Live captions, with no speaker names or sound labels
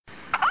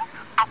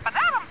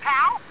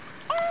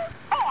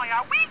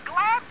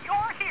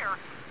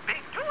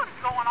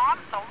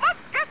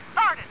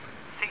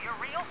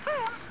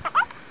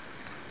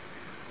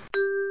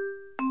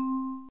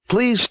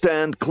Please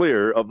stand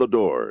clear of the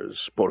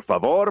doors. Por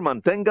favor,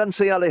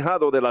 manténganse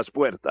alejado de las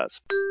puertas.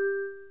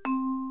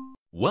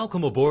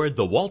 Welcome aboard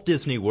the Walt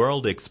Disney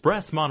World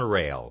Express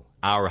Monorail,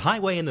 our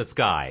highway in the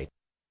sky.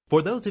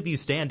 For those of you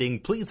standing,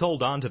 please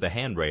hold on to the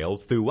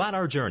handrails throughout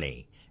our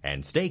journey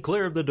and stay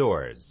clear of the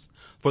doors.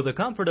 For the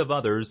comfort of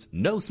others,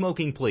 no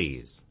smoking,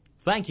 please.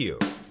 Thank you.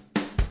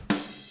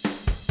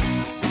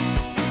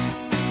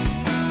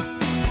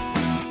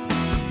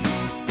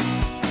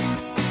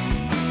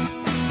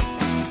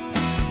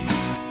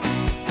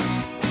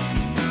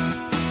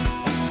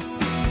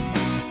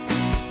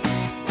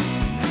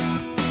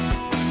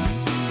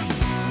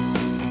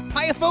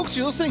 Folks,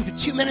 you're listening to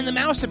Two Men and the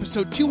Mouse,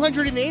 episode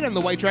 208 on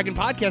the White Dragon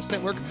Podcast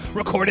Network,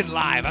 recorded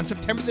live on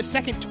September the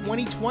 2nd,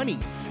 2020.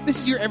 This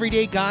is your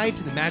everyday guide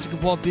to the magic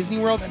of Walt Disney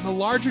World and the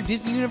larger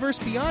Disney universe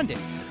beyond it.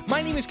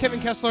 My name is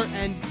Kevin Kessler,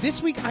 and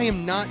this week I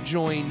am not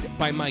joined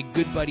by my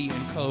good buddy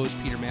and co-host,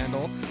 Peter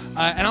Mandel,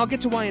 and I'll get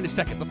to why in a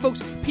second. But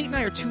folks, Pete and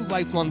I are two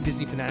lifelong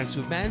Disney fanatics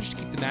who have managed to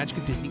keep the magic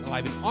of Disney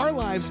alive in our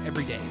lives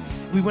every day.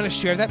 We want to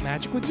share that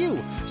magic with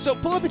you. So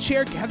pull up a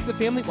chair, gather the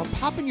family, or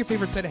pop in your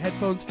favorite set of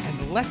headphones,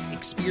 and let's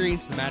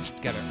experience the magic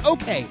together.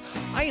 Okay,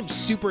 I am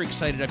super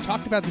excited. I've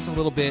talked about this a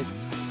little bit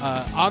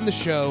on the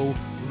show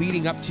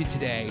leading up to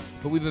today,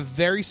 but we have a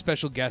very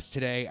special guest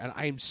today, and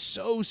I am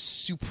so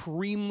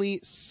supremely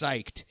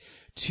psyched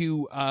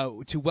to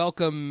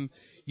welcome,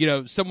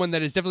 someone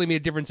that has definitely made a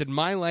difference in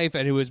my life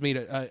and who has made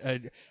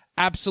an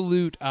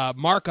absolute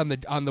mark on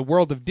the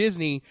world of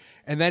Disney,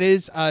 and that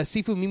is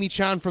Sifu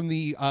Mimi-chan from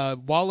the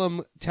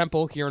Wallam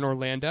Temple here in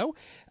Orlando.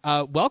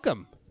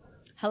 Welcome.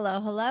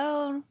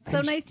 Hello. So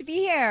nice to be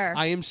here.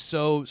 I am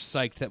so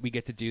psyched that we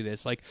get to do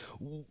this. Like,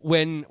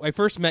 when I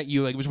first met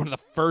you, it was one of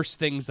the first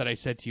things that I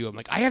said to you. I'm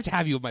like, I have to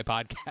have you on my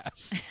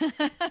podcast.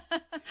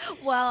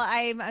 Well,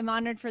 I'm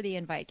honored for the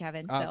invite,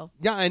 Kevin.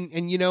 Yeah,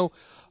 and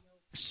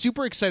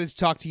super excited to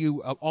talk to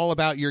you all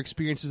about your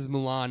experiences with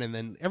Mulan and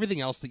then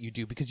everything else that you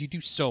do, because you do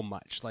so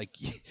much. Like,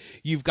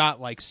 you've got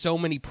so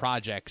many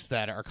projects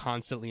that are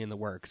constantly in the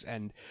works,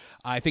 and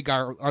I think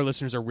our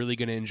listeners are really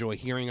going to enjoy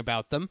hearing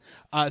about them.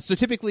 So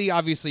typically,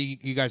 obviously,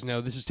 you guys know,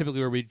 this is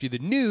typically where we do the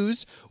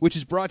news, which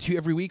is brought to you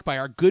every week by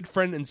our good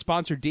friend and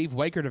sponsor, Dave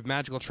Weichert of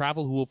Magical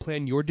Travel, who will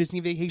plan your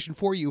Disney vacation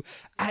for you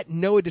at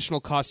no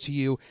additional cost to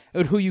you,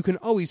 and who you can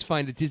always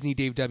find at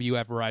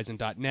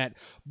DisneyDaveW@Verizon.net.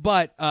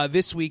 But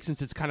this week,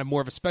 since it's kind of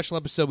more of a special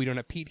episode, we don't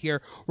have Pete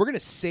here, we're going to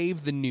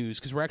save the news,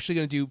 because we're actually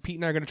going to do, Pete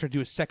and I are going to try to do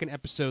a second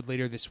episode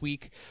later this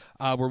week,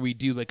 where we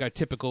do a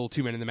typical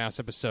Two Men and the Mouse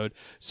episode.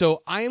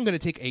 So I am going to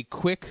take a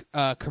quick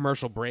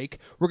commercial break.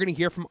 We're going to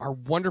hear from our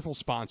wonderful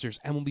sponsors,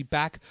 and we'll be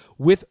back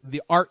with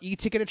our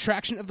e-ticket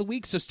attraction of the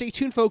week. So stay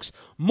tuned, folks.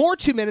 More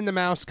Two Men and the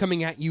Mouse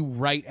coming at you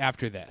right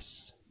after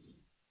this.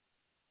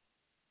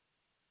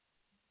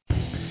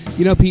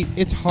 Pete,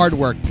 it's hard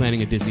work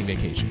planning a Disney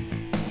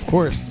vacation. Of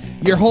course.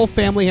 Your whole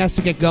family has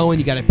to get going.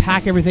 You got to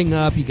pack everything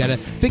up. You got to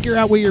figure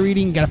out where you're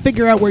eating. You got to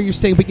figure out where you're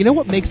staying. But you know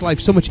what makes life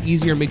so much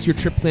easier and makes your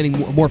trip planning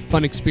a more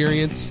fun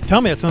experience? Tell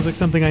me, it sounds like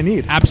something I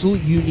need.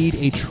 Absolutely, you need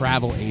a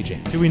travel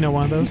agent. Do we know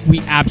one of those? We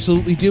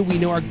absolutely do. We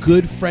know our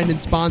good friend and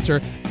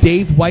sponsor,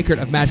 Dave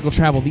Weichert of Magical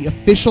Travel, the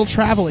official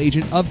travel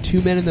agent of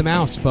Two Men and the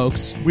Mouse,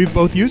 folks. We've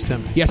both used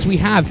him. Yes, we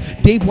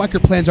have. Dave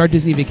Weichert plans our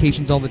Disney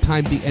vacations all the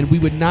time, and we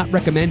would not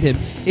recommend him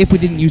if we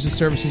didn't use his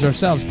services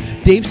ourselves.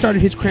 Dave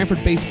started his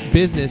Cranford-based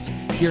business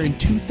here in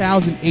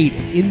 2008,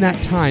 and in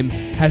that time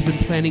has been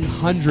planning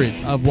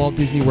hundreds of Walt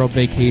Disney World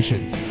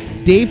vacations.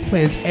 Dave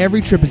plans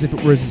every trip as if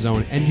it were his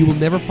own, and you will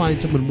never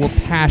find someone more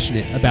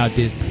passionate about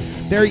Disney.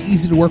 Very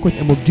easy to work with,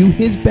 and will do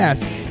his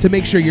best to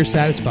make sure you're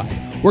satisfied.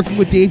 Working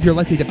with Dave, you're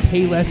likely to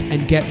pay less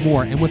and get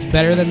more. And what's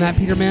better than that,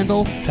 Peter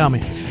Mandel? Tell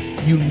me.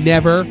 You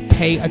never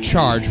pay a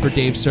charge for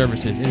Dave's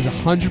services. It is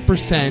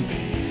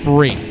 100%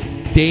 free.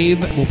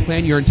 Dave will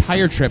plan your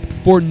entire trip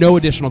for no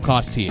additional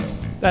cost to you.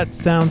 That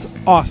sounds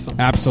awesome.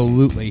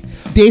 Absolutely.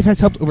 Dave has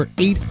helped over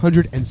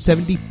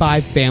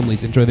 875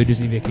 families enjoy their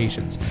Disney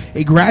vacations.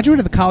 A graduate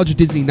of the College of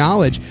Disney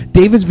Knowledge,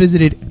 Dave has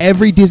visited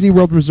every Disney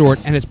World resort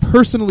and has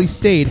personally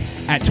stayed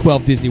at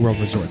 12 Disney World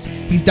resorts.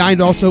 He's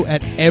dined also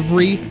at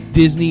every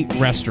Disney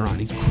restaurant.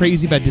 He's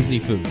crazy about Disney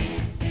food.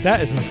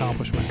 That is an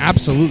accomplishment.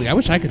 Absolutely. I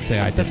wish I could say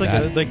I did that.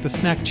 That's like the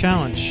snack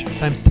challenge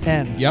times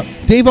 10. Yep.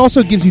 Dave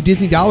also gives you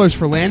Disney dollars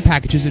for land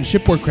packages and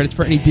shipboard credits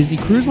for any Disney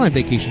Cruise Line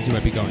vacations you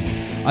might be going.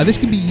 This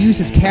can be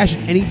used as cash at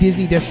any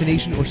Disney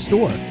destination or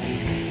store.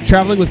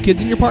 Traveling with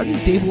kids in your party,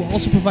 Dave will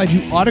also provide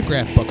you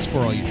autograph books for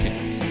all your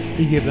kids.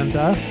 He gave them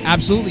to us?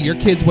 Absolutely. Your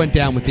kids went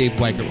down with Dave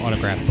Weichert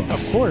autograph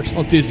books. Of course.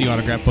 Well, Disney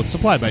autograph books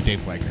supplied by Dave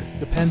Weichert.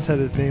 Depends had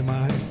his name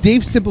on it.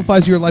 Dave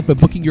simplifies your life by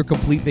booking your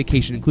complete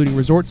vacation, including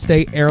resort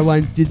stay,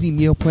 airlines, Disney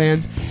meal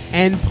plans,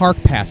 and park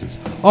passes.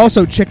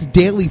 Also checks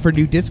daily for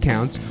new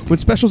discounts. When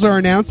specials are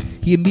announced,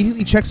 he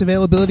immediately checks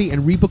availability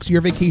and rebooks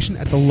your vacation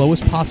at the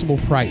lowest possible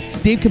price.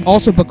 Dave can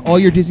also book all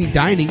your Disney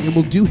dining and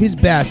will do his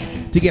best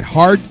to get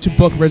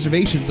hard-to-book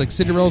reservations like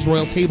Cinderella's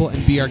Royal Table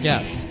and Be Our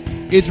Guest.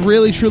 It's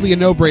really, truly a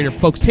no-brainer.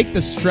 Folks, take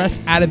the stress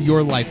out of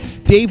your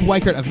life. Dave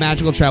Weichert of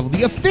Magical Travel,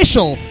 the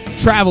official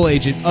travel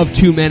agent of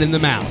Two Men and the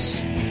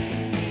Mouse.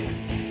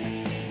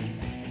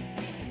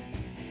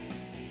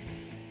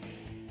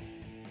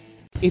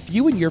 If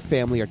you and your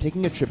family are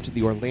taking a trip to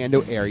the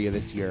Orlando area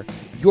this year,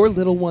 your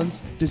little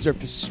ones deserve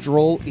to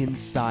stroll in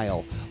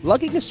style.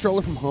 Lugging a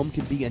stroller from home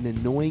can be an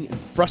annoying and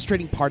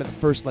frustrating part of the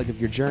first leg of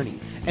your journey,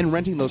 and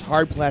renting those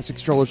hard plastic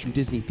strollers from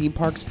Disney theme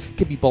parks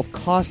can be both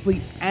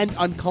costly and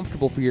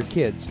uncomfortable for your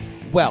kids.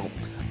 Well,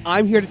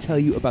 I'm here to tell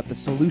you about the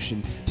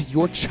solution to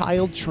your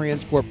child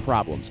transport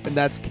problems, and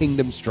that's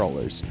Kingdom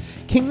Strollers.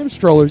 Kingdom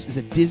Strollers is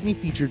a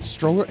Disney-featured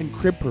stroller and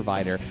crib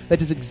provider that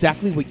does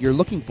exactly what you're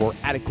looking for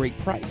at a great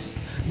price.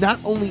 Not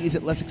only is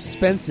it less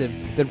expensive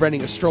than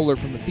renting a stroller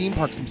from the theme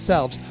parks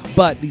themselves,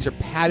 but these are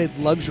padded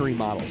luxury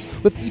models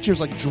with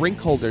features like drink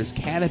holders,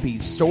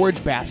 canopies,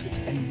 storage baskets,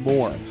 and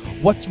more.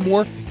 What's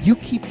more, you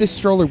keep this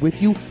stroller with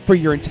you for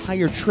your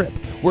entire trip,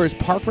 whereas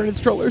park-rented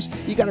strollers,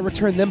 you gotta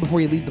return them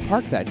before you leave the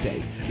park that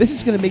day. This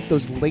is gonna make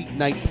those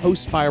late-night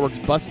post-fireworks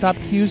bus stop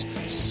queues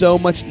so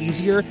much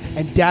easier,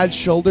 and Dad's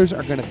shoulders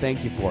are gonna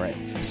thank you for it.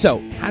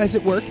 So, how does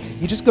it work?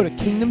 You just go to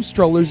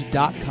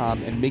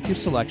KingdomStrollers.com and make your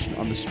selection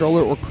on the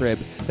stroller or crib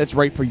that's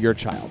right for your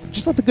child.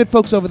 Just let the good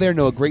folks over there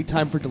know a great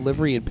time for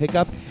delivery and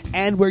pickup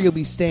and where you'll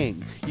be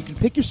staying. You can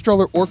pick your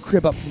stroller or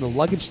crib up from the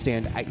luggage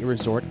stand at your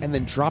resort and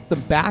then drop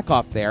them back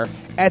off there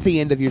at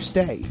the end of your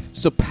stay.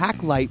 So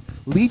pack light,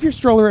 leave your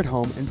stroller at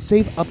home, and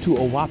save up to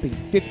a whopping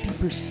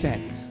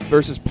 50%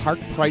 versus park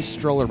price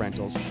stroller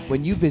rentals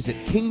when you visit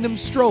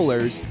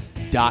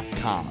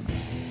KingdomStrollers.com.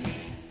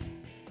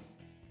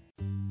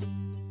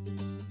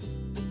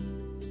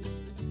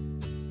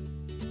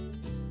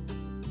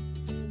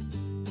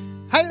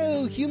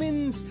 Hello,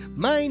 humans!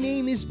 My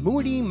name is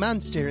Morty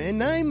Monster,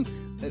 and I'm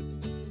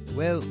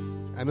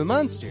a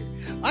monster.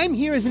 I'm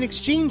here as an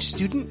exchange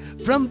student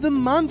from the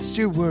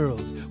Monster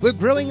World, where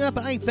growing up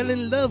I fell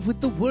in love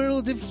with the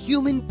world of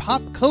human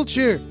pop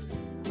culture.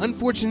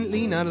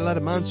 Unfortunately, not a lot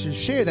of monsters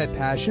share that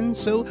passion,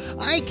 so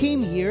I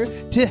came here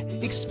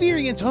to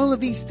experience all of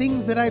these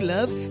things that I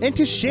love and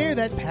to share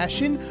that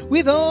passion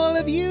with all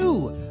of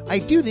you. I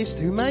do this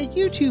through my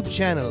YouTube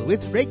channel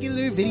with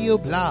regular video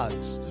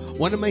blogs.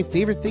 One of my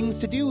favorite things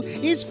to do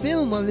is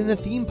film while in the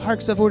theme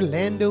parks of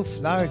Orlando,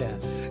 Florida.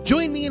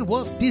 Join me in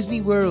Walt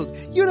Disney World,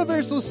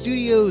 Universal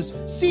Studios,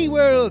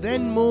 SeaWorld,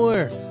 and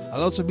more.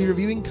 I'll also be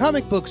reviewing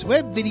comic books,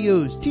 web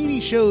videos,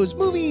 TV shows,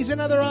 movies,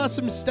 and other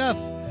awesome stuff.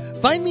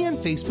 Find me on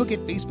Facebook at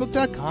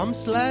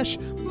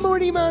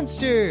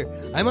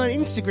facebook.com/MortyMonster. I'm on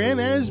Instagram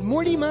as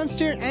Morty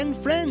Monster and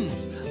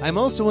Friends. I'm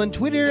also on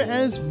Twitter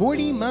as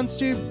Morty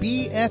Monster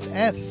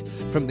BFF.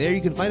 From there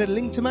you can find a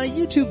link to my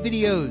YouTube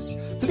videos.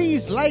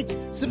 Please like,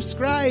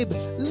 subscribe,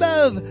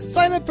 love,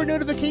 sign up for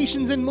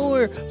notifications and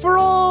more for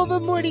all the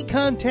Morty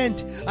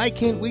content. I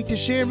can't wait to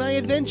share my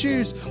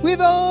adventures with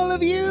all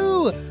of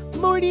you.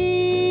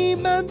 Morty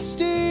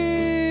Monster!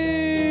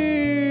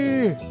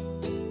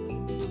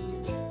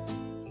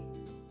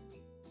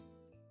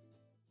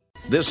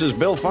 This is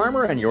Bill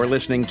Farmer, and you're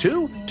listening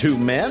to Two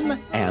Men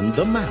and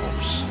the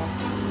Mouse.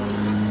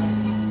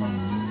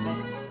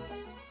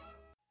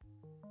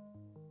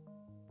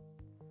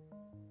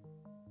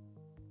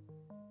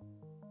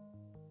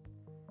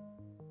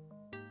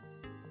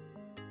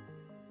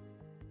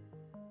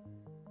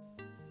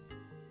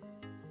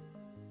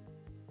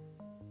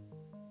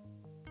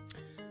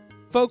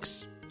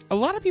 Folks, a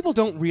lot of people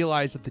don't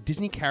realize that the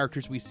Disney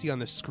characters we see on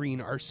the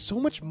screen are so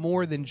much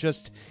more than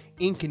just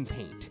ink and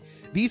paint.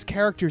 These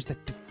characters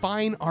that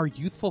define our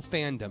youthful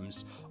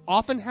fandoms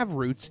often have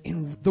roots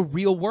in the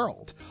real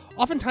world.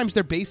 Oftentimes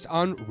they're based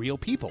on real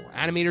people.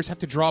 Animators have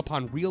to draw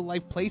upon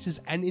real-life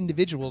places and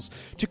individuals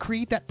to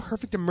create that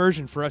perfect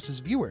immersion for us as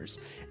viewers.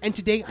 And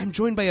today I'm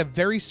joined by a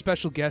very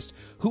special guest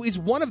who is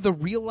one of the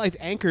real-life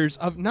anchors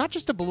of not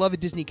just a beloved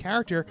Disney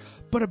character,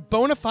 but a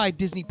bona fide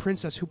Disney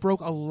princess who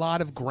broke a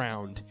lot of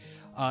ground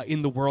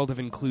in the world of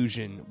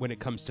inclusion when it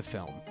comes to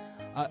film.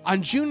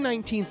 On June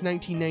 19th,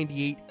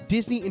 1998,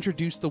 Disney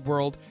introduced the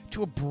world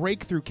to a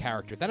breakthrough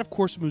character. That, of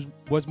course, was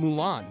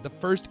Mulan, the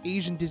first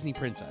Asian Disney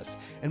princess.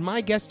 And my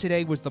guest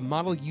today was the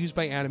model used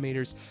by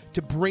animators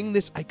to bring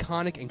this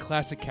iconic and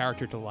classic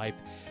character to life.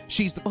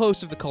 She's the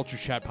host of the Culture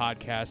Chat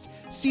podcast,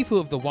 Sifu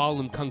of the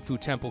Walloon Kung Fu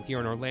Temple here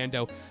in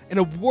Orlando, an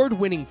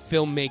award-winning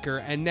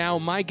filmmaker, and now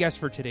my guest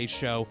for today's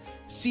show,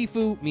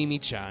 Sifu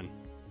Mimi-chan.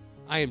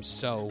 I am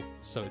so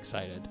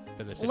excited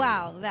for this.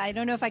 Wow, I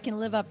don't know if I can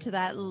live up to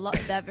that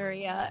that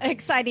very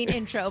exciting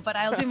intro, but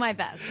I'll do my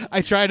best.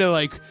 I try to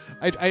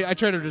I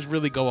try to just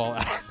really go all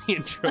out on the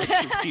intros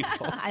for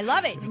people. I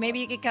love it. Maybe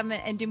you could come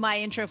and do my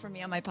intro for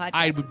me on my podcast.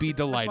 I would be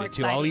delighted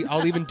to.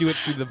 I'll even do it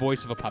through the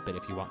voice of a puppet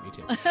if you want me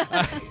to.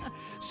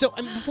 So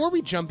before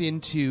we jump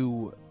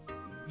into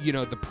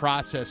the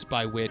process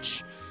by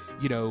which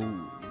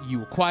you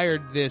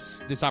acquired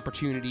this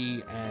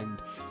opportunity and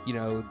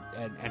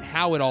and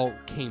how it all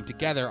came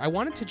together, I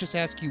wanted to just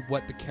ask you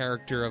what the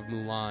character of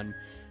Mulan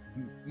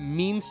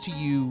means to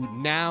you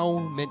now,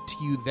 meant to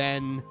you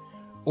then,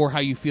 or how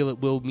you feel it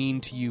will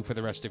mean to you for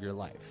the rest of your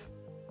life.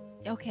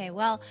 Okay,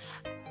 well,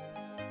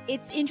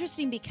 it's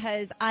interesting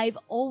because I've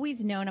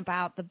always known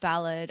about the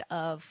ballad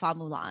of Fa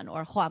Mulan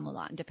or Hua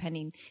Mulan,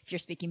 depending if you're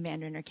speaking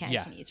Mandarin or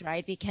Cantonese,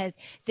 right? Because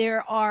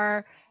there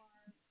are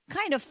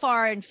kind of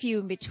far and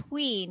few in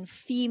between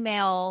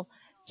female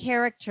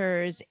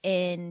characters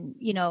in,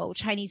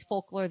 Chinese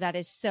folklore that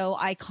is so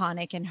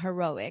iconic and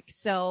heroic.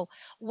 So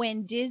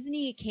when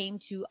Disney came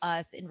to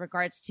us in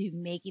regards to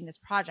making this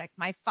project,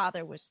 my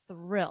father was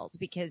thrilled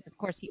because, of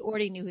course, he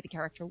already knew who the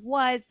character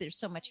was. There's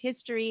so much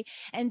history.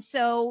 And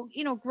so,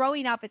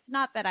 growing up, it's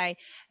not that I,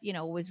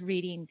 was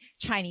reading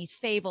Chinese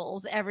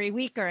fables every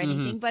week or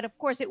anything, but of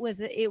course it was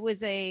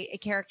a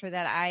character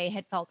that I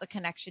had felt a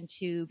connection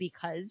to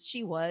because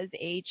she was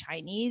a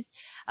Chinese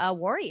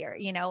warrior,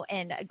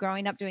 and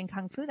growing up doing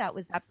Kung Fu, that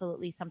was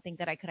absolutely something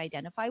that I could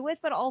identify with,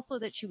 but also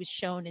that she was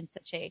shown in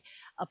such a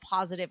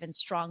positive and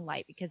strong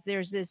light, because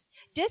there's this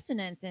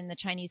dissonance in the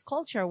Chinese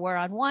culture where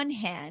on one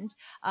hand,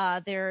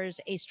 there's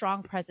a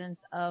strong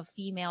presence of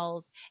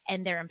females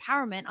and their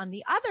empowerment. On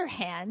the other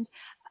hand,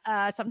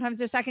 sometimes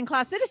they're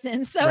second-class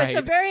citizens. So Right.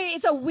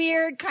 it's a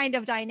weird kind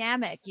of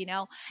dynamic,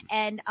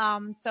 and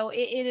so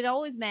it had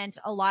always meant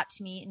a lot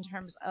to me in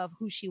terms of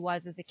who she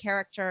was as a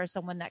character,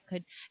 someone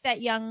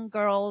that young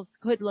girls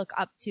could look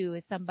up to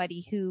as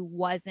somebody who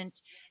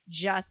wasn't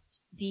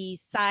just the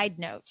side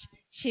note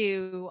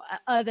to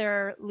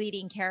other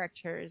leading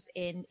characters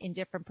in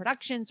different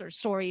productions or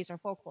stories or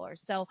folklore.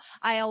 So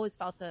I always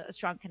felt a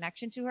strong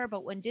connection to her.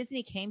 But when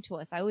Disney came to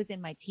us, I was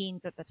in my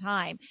teens at the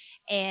time,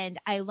 and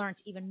I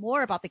learned even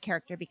more about the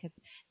character because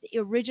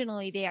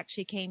originally they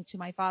actually came to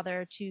my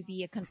father to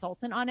be a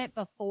consultant on it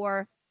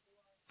before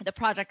the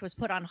project was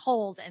put on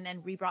hold and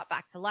then re-brought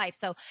back to life.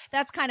 So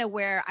that's kind of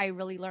where I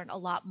really learned a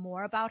lot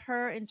more about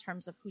her in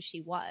terms of who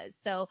she was.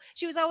 So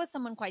she was always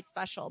someone quite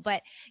special.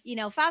 But,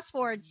 fast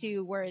forward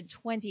to we're in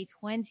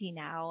 2020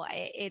 now.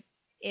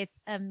 It's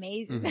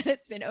amazing that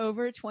it's been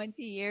over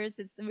 20 years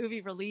since the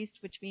movie released,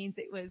 which means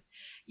it was,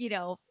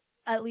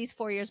 at least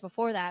 4 years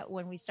before that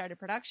when we started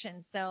production.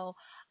 So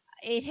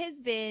it has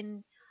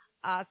been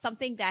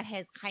something that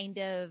has kind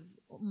of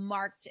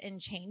marked and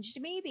changed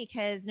me,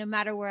 because no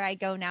matter where I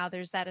go now,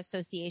 there's that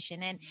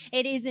association. And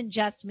it isn't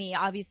just me.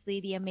 Obviously,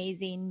 the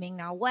amazing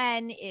Ming-Na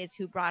Wen is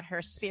who brought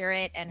her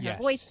spirit and her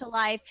voice to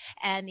life,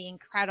 and the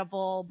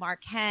incredible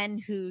Mark Hen,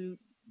 who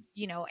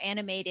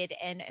animated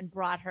and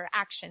brought her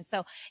action.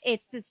 So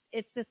it's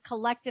this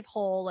collective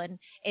whole, and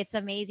it's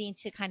amazing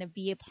to kind of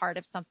be a part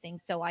of something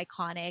so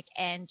iconic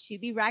and to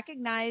be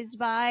recognized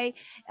by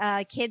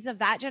kids of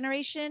that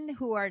generation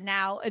who are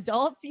now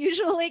adults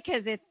usually,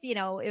 because it's,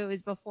 it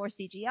was before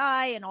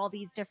CGI and all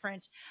these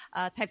different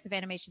types of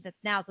animation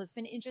that's now. So it's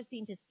been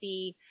interesting to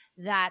see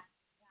that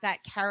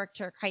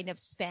character kind of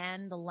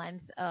span the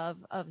length of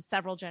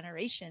several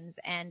generations,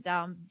 and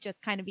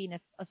just kind of being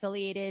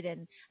affiliated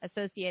and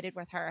associated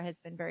with her has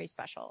been very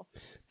special.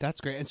 That's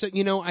great. And so,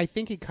 I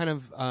think it kind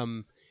of,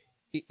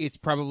 it's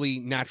probably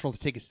natural to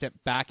take a step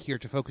back here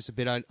to focus a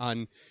bit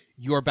on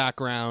your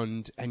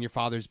background and your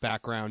father's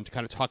background, to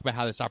kind of talk about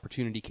how this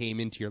opportunity came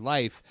into your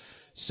life.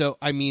 So,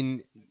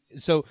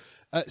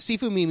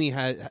 Sifu Mimi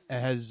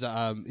is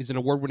an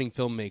award-winning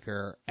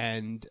filmmaker,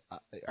 and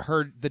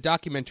the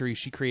documentary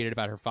she created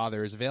about her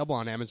father is available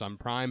on Amazon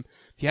Prime.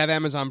 If you have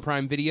Amazon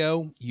Prime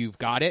Video, you've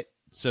got it,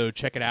 so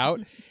check it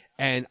out.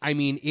 And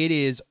it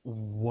is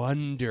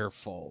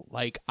wonderful.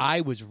 Like,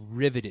 I was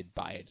riveted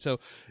by it. So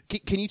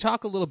can you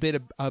talk a little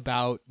bit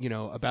about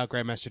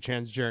Grandmaster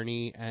Chan's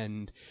journey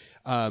and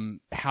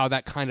how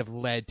that kind of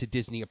led to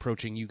Disney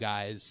approaching you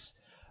guys,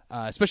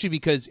 especially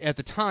because at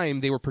the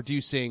time they were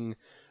producing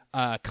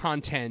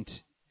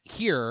content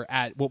here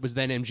at what was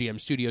then MGM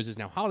Studios, is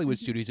now Hollywood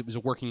Studios. It was a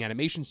working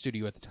animation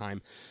studio at the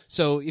time.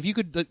 So if you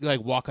could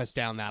walk us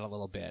down that a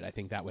little bit, I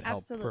think that would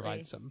help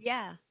provide some.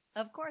 Yeah.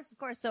 Of course.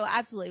 So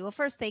absolutely. Well,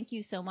 first, thank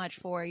you so much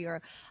for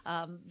your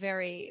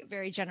very,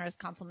 very generous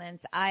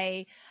compliments.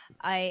 I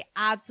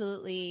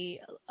absolutely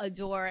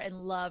adore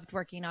and loved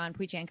working on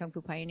Pui Chan Kung Fu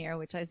Pioneer,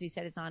 which, as you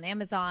said, is on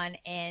Amazon.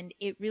 And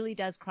it really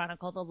does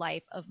chronicle the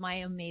life of my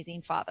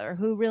amazing father,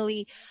 who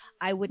really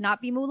I would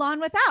not be Mulan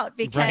without,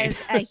 because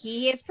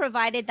he has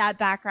provided that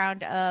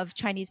background of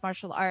Chinese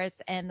martial arts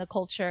and the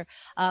culture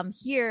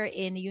here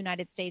in the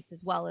United States,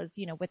 as well as,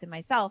 within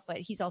myself. But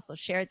he's also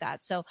shared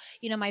that. So,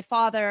 my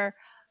father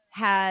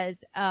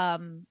has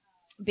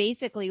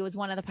basically was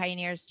one of the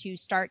pioneers to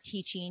start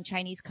teaching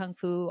Chinese Kung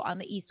Fu on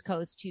the East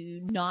Coast to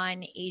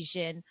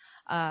non-Asian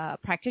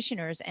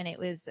practitioners. And it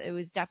was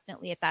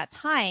definitely at that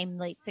time,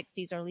 late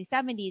 60s, early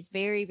 70s,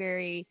 very,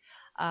 very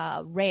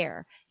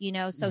rare,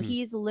 so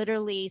he's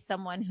literally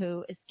someone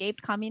who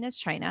escaped communist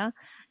China,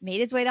 made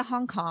his way to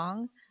Hong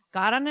Kong,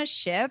 got on a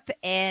ship,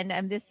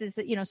 and this is,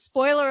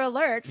 spoiler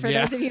alert for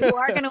those of you who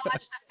are going to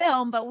watch the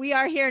film, but we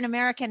are here in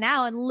America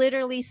now, and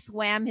literally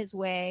swam his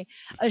way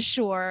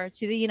ashore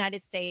to the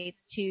United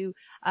States to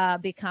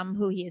become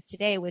who he is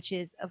today, which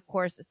is, of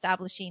course,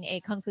 establishing a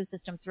Kung Fu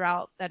system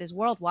throughout that is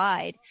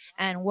worldwide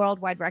and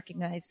worldwide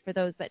recognized for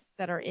those that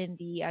are in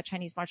the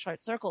Chinese martial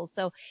arts circles.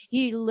 So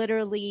he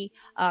literally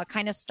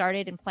kind of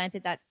started and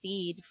planted that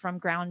seed from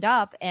ground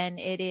up, and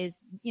it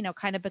is,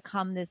 kind of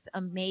become this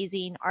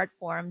amazing art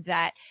form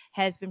that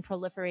has been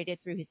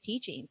proliferated through his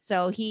teachings.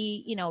 So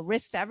he,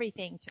 risked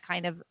everything to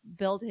kind of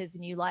build his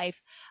new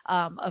life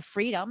of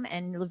freedom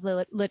and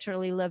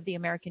literally live the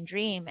American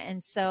dream.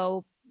 And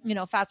so,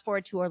 fast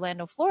forward to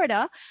Orlando,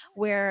 Florida,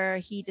 where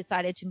he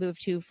decided to move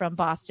to from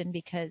Boston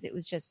because it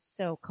was just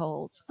so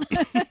cold.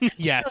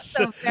 Yes.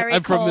 So very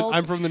I'm cold.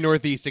 I'm from the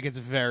Northeast. It gets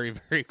very,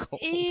 very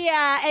cold.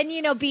 Yeah.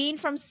 And, being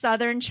from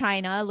southern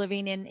China,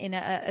 living in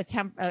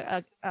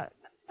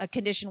a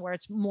condition where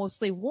it's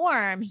mostly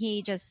warm,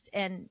 he just,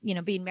 and,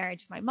 being married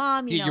to my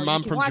mom, your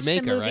mom from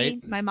Jamaica,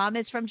 right? My mom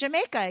is from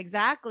Jamaica,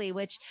 exactly,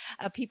 which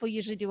people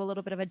usually do a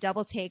little bit of a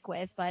double take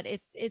with, but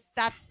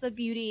that's the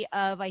beauty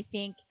of, I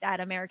think, that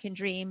American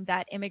dream,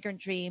 that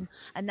immigrant dream,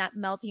 and that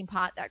melting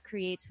pot that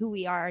creates who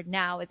we are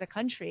now as a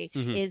country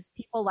is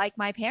people like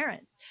my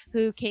parents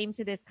who came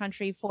to this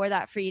country for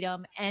that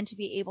freedom and to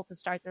be able to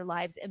start their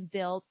lives and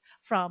build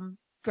from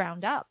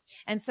ground up.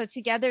 And so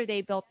together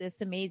they built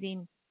this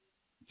amazing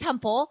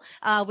temple,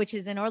 which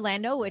is in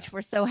Orlando, which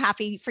we're so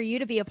happy for you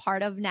to be a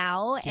part of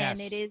now. Yes.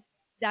 And it is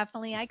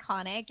definitely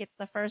iconic. It's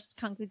the first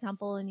Kung Fu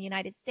temple in the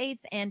United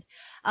States, and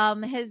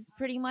has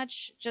pretty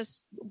much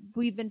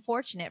we've been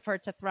fortunate for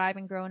it to thrive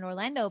and grow in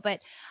Orlando.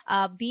 But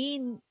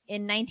being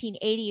in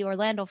 1980,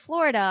 Orlando,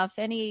 Florida,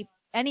 if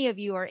any of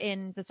you are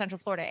in the Central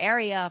Florida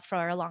area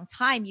for a long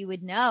time, you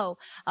would know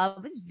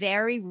it was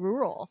very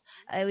rural.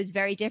 It was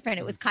very different.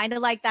 It was kind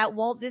of like that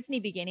Walt Disney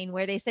beginning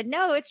where they said,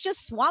 no, it's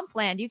just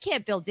swampland. You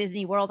can't build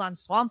Disney World on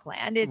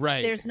swampland.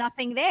 Right. There's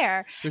nothing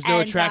there. There's no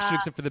attraction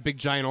except for the big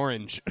giant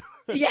orange.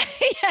 Yeah,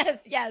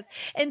 yes.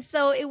 And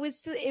so it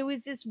was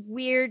this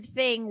weird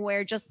thing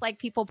where, just like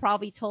people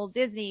probably told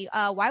Disney,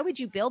 why would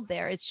you build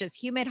there? It's just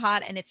humid,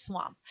 hot, and it's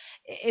swamp.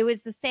 It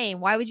was the same.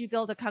 Why would you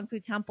build a Kung Fu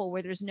temple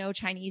where there's no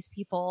Chinese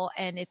people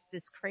and it's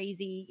this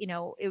crazy,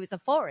 it was a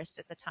forest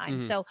at the time.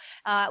 So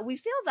we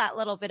feel that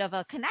little bit of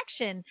a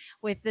connection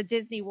with the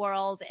Disney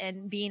World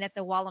and being at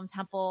the Wallam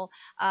Temple.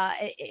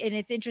 And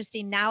it's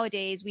interesting,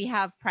 nowadays we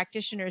have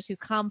practitioners who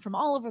come from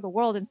all over the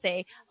world and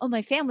say, oh,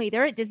 my family,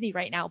 they're at Disney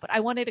right now, but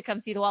I wanted to come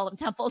see the Wallam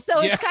Temple.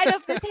 So it's kind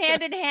of this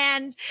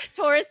hand-in-hand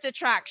tourist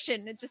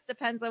attraction. It just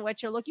depends on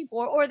what you're looking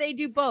for. Or they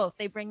do both.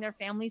 They bring their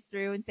families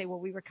through and say, well,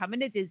 we were coming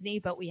to Disney,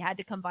 but we had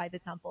to come by the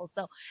temple.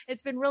 So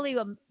it's been really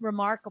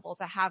remarkable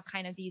to have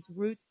kind of these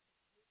roots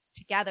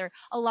together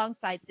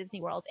alongside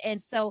Disney World.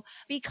 And so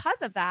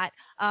because of that,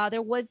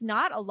 there was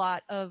not a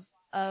lot of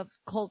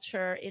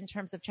culture in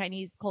terms of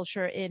Chinese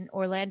culture in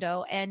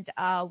Orlando. And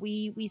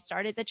we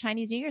started the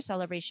Chinese New Year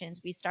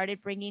celebrations. We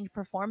started bringing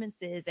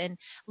performances and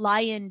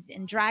lion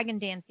and dragon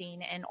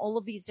dancing and all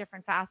of these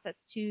different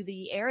facets to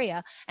the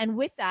area. And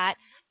with that,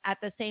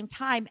 at the same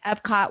time,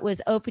 Epcot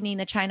was opening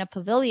the China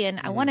Pavilion.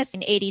 I want to say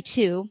in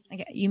 82.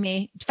 You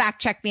may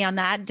fact check me on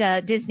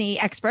that, Disney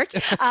expert.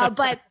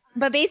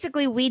 But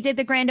basically, we did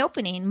the grand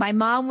opening. My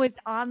mom was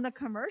on the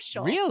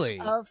commercial.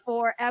 Really?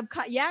 For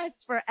Epcot.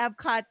 Yes, for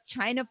Epcot's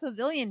China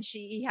Pavilion.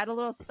 She had a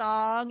little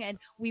song, and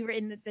we were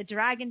in the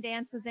dragon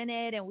dance was in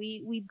it, and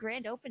we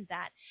grand opened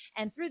that.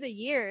 And through the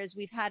years,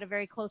 we've had a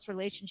very close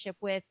relationship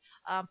with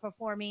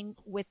performing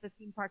with the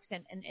theme parks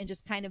and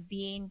just kind of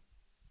being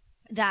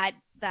that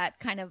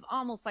kind of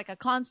almost like a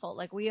consult.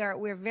 Like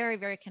we're very,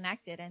 very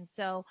connected. And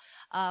so,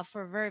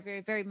 for very,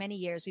 very, very many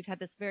years, we've had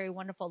this very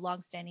wonderful,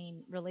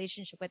 longstanding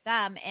relationship with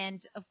them.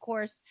 And of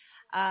course,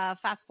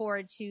 fast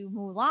forward to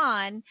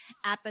Mulan,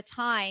 at the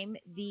time,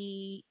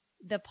 the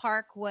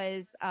park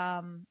was,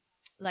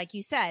 like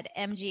you said,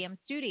 MGM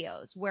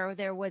Studios, where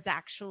there was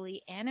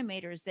actually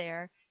animators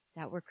there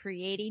that were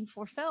creating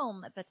for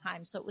film at the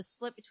time. So it was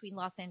split between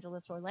Los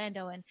Angeles,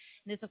 Orlando. And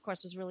this, of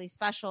course, was really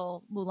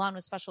special. Mulan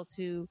was special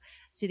to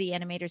the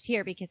animators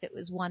here because it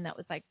was one that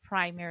was like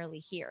primarily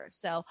here.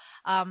 So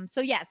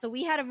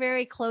we had a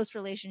very close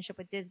relationship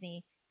with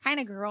Disney,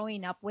 kind of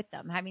growing up with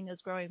them, having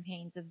those growing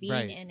pains of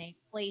being in a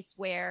place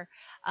where,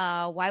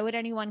 why would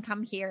anyone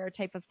come here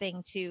type of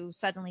thing, to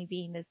suddenly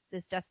being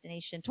this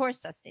destination,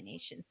 tourist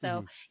destination.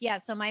 So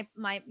so my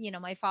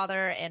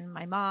father and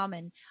my mom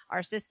and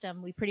our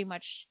system, we pretty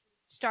much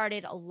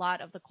started a lot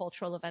of the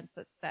cultural events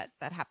that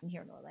happen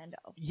here in Orlando.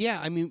 Yeah.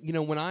 I mean,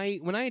 when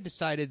I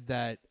decided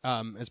that,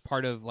 as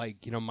part of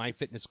my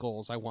fitness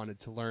goals, I wanted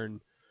to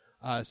learn,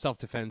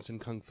 self-defense and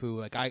Kung Fu,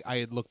 like I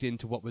had looked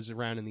into what was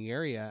around in the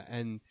area.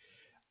 And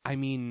I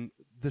mean,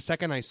 the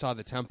second I saw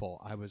the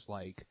temple, I was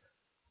like,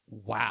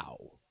 wow,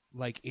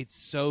 like it's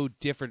so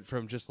different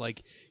from just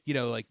like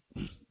you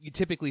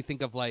typically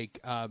think of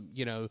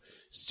martial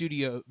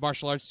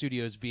arts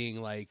studios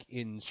being like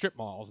in strip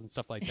malls and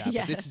stuff like that.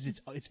 Yes. But this is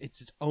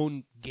its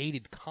own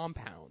gated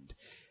compound.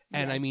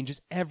 And I mean,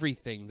 just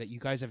everything that you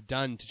guys have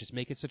done to just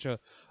make it such a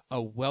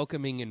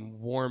welcoming and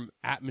warm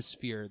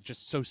atmosphere,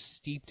 just so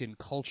steeped in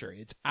culture.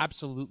 It's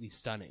absolutely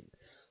stunning.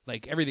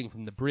 Like everything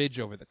from the bridge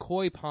over the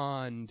koi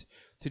pond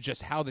to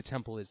just how the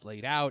temple is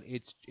laid out.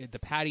 It's the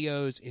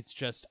patios. It's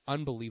just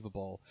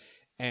unbelievable.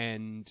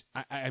 And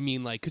I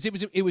mean, like, because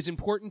it was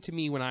important to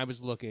me when I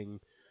was looking,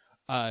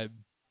 that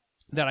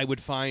I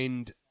would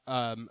find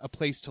a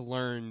place to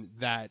learn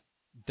that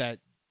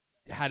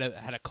had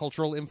a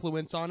cultural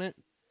influence on it.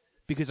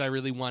 because I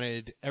really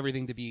wanted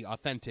everything to be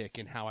authentic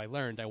in how I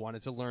learned. I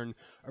wanted to learn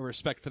a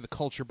respect for the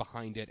culture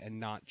behind it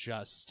and not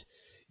just,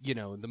 you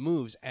know, the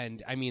moves.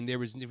 And I mean, there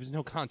was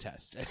no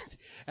contest.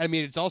 I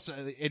mean, it's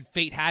also,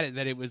 fate had it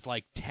that it was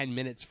like 10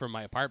 minutes from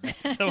my apartment.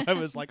 So I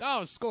was like,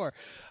 oh, score.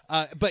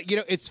 But you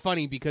know, it's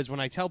funny because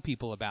when I tell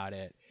people about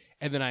it,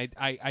 and then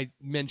I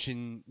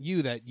mention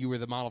you that you were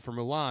the model for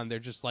Mulan, they're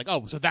just like,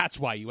 oh, so that's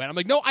why you went. I'm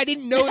like, no, I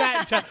didn't know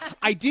that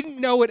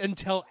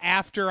until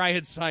after I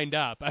had signed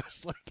up. I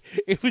was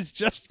like, it was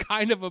just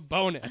kind of a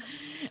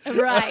bonus.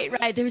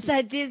 Right. There's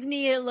that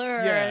Disney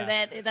allure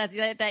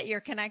that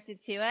you're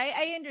connected to.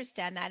 I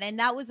understand that. And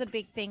that was a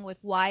big thing with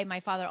why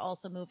my father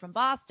also moved from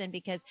Boston,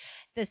 because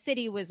the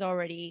city was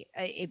already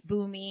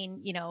booming.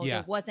 You know,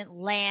 there wasn't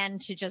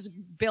land to just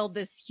build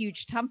this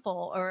huge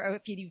temple,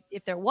 or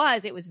if there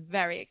was, it was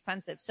very expensive.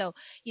 So,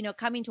 you know,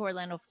 coming to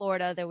Orlando,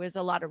 Florida, there was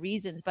a lot of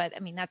reasons, but I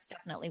mean, that's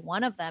definitely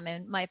one of them.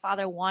 And my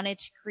father wanted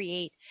to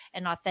create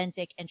an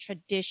authentic and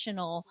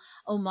traditional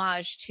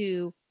homage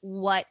to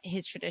what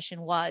his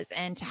tradition was,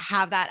 and to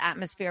have that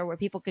atmosphere where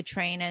people could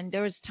train. And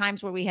there was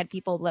times where we had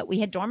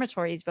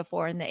dormitories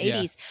before in the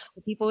 80s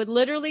where people would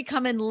literally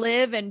come and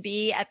live and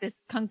be at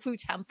this Kung Fu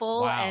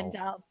temple. Wow. And,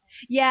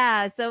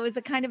 so it was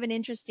a kind of an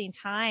interesting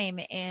time.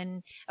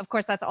 And of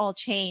course, that's all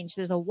changed.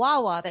 There's a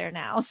Wawa there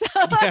now. So,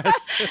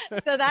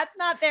 so that's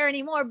not there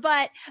anymore.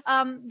 But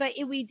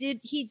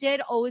he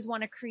did always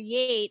want to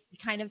create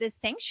kind of this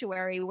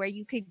sanctuary where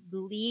you could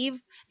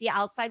leave the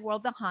outside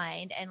world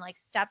behind and like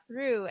step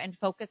through and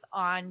focus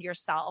on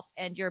yourself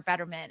and your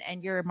betterment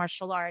and your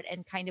martial art,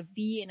 and kind of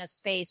be in a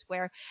space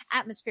where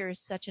atmosphere is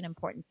such an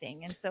important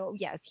thing. And so,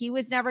 yes, he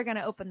was never going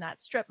to open that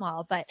strip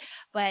mall, but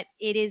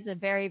it is a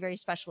very, very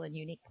special and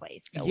unique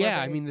place. So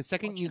I mean, the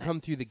second you come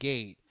through the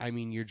gate, I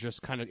mean, you're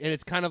just kind of, and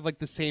it's kind of like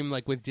the same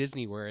like with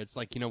Disney, where it's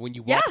like, you know, when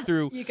you walk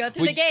through, you go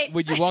through the gates.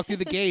 When you walk through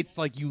the gates,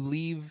 like you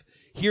leave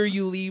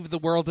the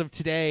world of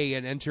today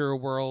and enter a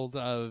world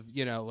of,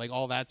 you know, like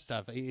all that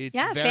stuff. It's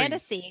very,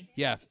 fantasy.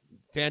 Yeah.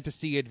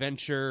 Fantasy,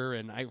 adventure,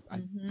 and I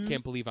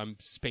can't believe I'm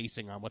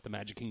spacing on what the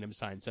Magic Kingdom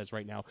sign says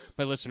right now.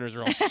 My listeners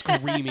are all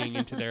screaming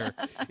into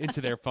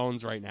their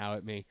phones right now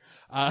at me.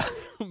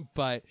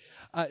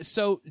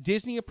 So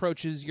Disney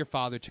approaches your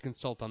father to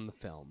consult on the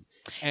film.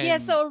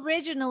 And so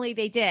originally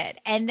they did,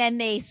 and then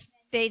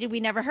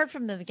we never heard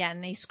from them again.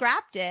 They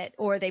scrapped it,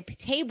 or they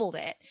tabled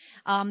it.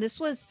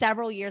 This was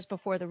several years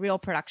before the real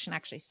production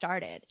actually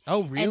started.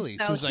 Oh, really?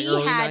 So it was like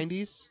early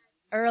 90s?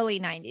 Early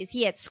 90s.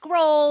 He had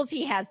scrolls,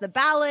 he has the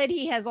ballad,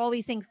 he has all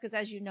these things, because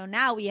as you know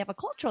now, we have a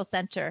cultural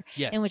center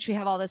in which we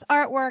have all this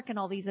artwork and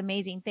all these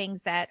amazing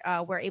things that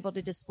we're able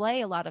to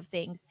display a lot of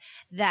things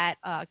that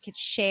could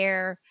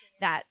share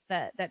that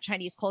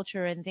Chinese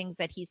culture and things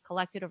that he's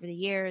collected over the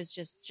years,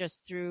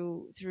 just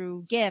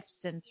through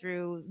gifts and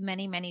through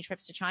many, many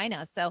trips to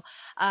China. So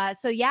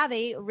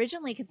they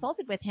originally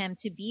consulted with him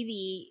to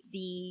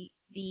be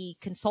the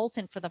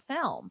consultant for the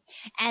film,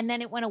 and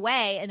then it went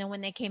away. And then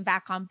when they came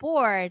back on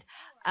board,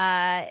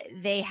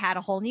 they had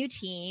a whole new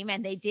team,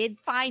 and they did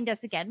find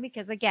us again,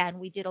 because again,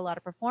 we did a lot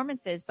of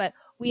performances, but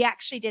we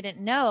actually didn't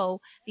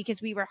know,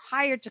 because we were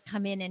hired to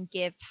come in and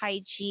give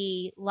Tai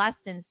Chi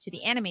lessons to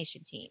the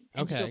animation team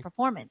and to do a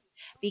performance,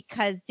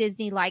 because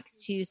Disney likes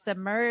to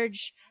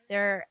submerge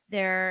their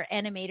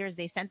animators.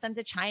 They sent them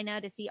to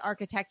China to see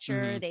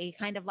architecture. They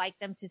kind of like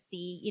them to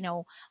see, you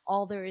know,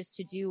 all there is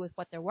to do with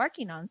what they're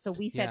working on. So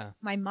we said,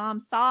 my mom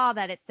saw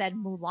that it said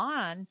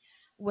Mulan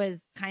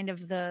was kind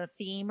of the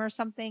theme or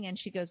something, and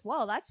she goes,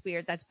 well, that's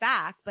weird, that's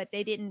back. But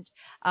they didn't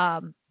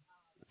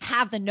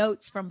have the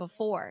notes from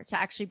before to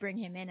actually bring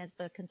him in as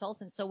the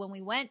consultant. So when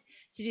we went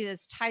to do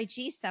this Tai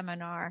Chi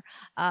seminar,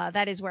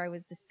 that is where I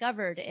was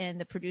discovered, and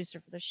the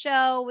producer for the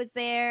show was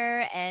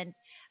there, and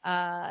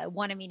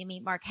wanted me to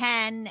meet Mark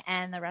Henn,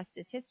 and the rest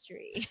is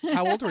history.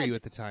 How old were you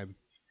at the time?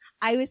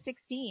 I was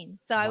 16.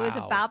 So I was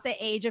about the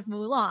age of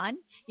Mulan.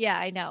 Yeah,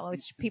 I know.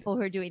 It's people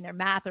who are doing their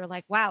math are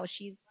like, wow,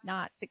 she's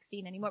not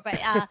 16 anymore. But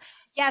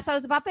so I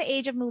was about the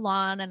age of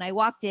Mulan, and I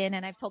walked in,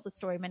 and I've told the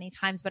story many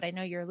times, but I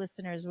know your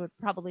listeners would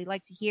probably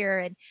like to hear.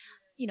 And,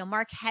 you know,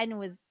 Mark Henn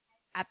was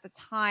at the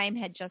time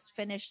had just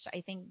finished,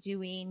 I think,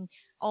 doing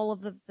all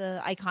of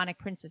the iconic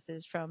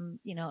princesses from,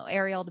 you know,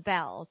 Ariel to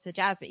Belle to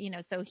Jasmine, you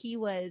know, so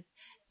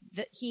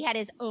he had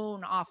his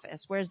own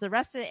office, whereas the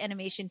rest of the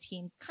animation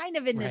team's kind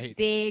of in this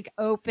big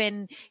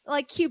open,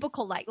 like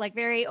cubicle, like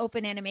very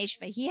open animation,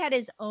 but he had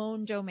his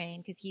own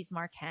domain because he's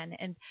Mark Henn.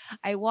 And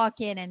I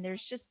walk in, and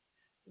there's just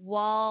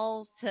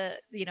wall to,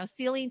 you know,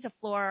 ceiling to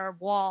floor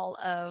wall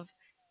of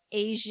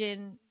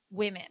Asian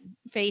women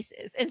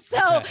faces. And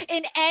so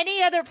in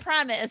any other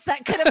premise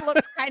that could have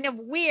looked kind of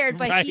weird,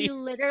 but he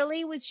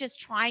literally was just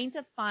trying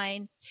to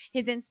find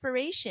his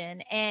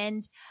inspiration.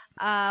 And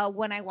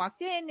when I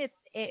walked in,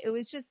 it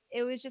was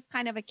just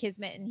kind of a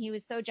kismet, and he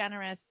was so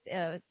generous.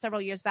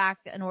 Several years back,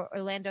 an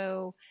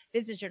Orlando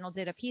Business Journal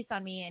did a piece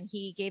on me, and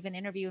he gave an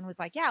interview and was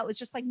like, yeah, it was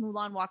just like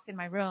Mulan walked in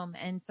my room.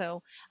 And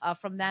so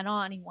from then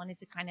on, he wanted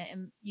to kind of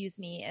use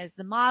me as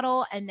the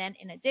model. And then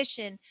in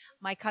addition,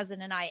 my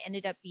cousin and I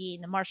ended up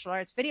being the martial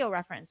arts video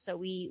reference. So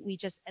we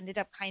just ended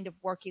up kind of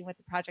working with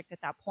the project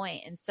at that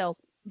point. And so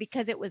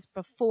because it was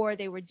before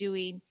they were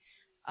doing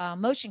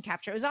motion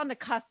capture, it was on the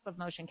cusp of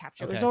motion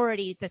capture. Okay. It was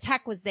already, the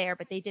tech was there,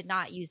 but they did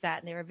not use that.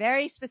 And they were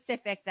very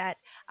specific that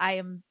I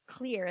am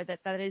clear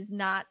that is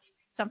not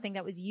something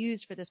that was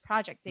used for this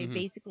project. They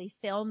basically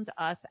filmed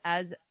us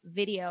as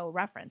video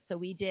reference. So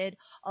we did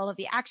all of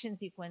the action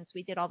sequence.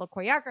 We did all the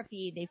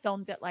choreography. They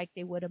filmed it like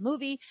they would a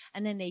movie.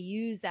 And then they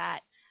used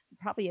that,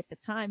 probably at the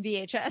time,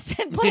 VHS,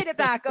 and played it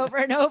back over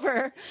and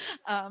over.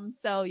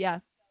 So yeah.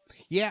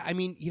 Yeah, I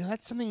mean,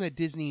 that's something that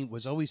Disney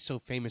was always so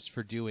famous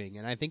for doing,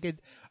 and I think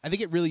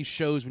it really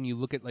shows when you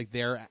look at like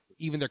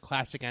even their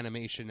classic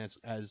animation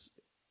as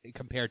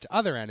compared to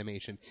other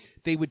animation.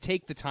 They would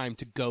take the time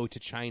to go to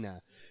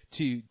China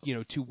to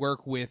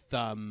work with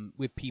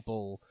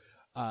people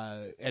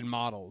and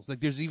models. Like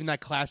there's even that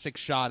classic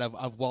shot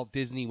of Walt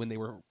Disney when they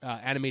were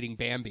animating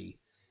Bambi,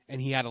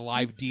 and he had a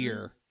live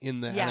deer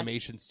in the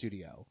animation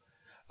studio.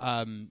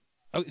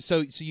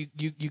 So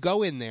you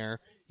go in there.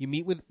 You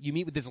meet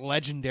with this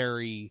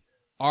legendary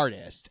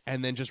artist,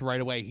 and then just right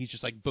away he's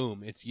just like,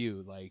 boom, it's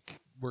you. Like,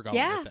 we're going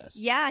with this.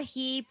 Yeah,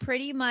 he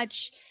pretty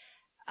much,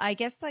 I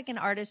guess, like an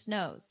artist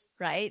knows,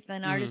 right?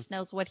 An artist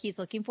knows what he's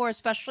looking for,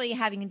 especially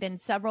having been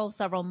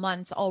several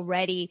months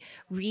already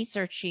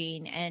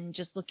researching and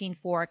just looking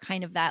for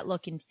kind of that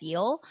look and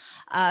feel.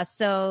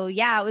 So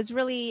yeah, it was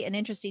really an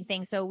interesting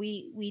thing. So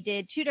we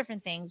did two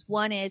different things.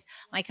 One is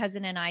my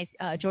cousin and I,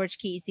 George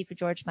Key, Sifu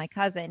George, my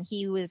cousin,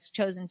 he was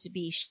chosen to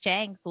be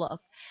Shang's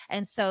look.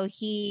 And so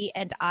he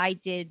and I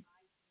did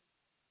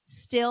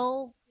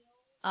still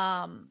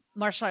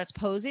martial arts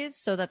poses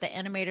so that the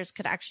animators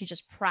could actually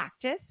just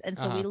practice. And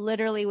so we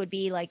literally would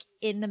be like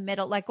in the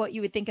middle, like what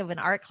you would think of an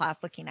art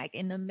class looking like,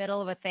 in the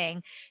middle of a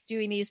thing,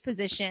 doing these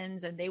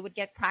positions, and they would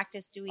get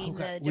practice doing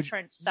the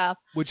different stuff.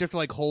 Would you have to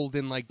like hold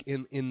in like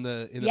in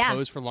the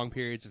pose for long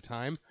periods of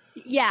time?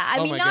 Yeah,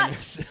 I mean, not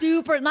goodness.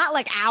 not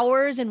like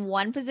hours in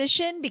one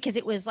position, because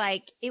it was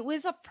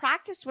a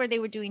practice where they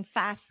were doing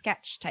fast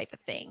sketch type of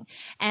thing.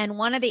 And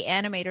one of the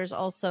animators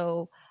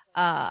also,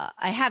 I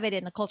have it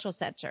in the cultural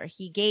center.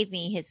 He gave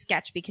me his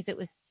sketch because it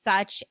was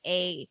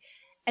it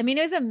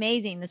was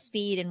amazing, the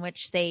speed in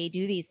which they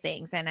do these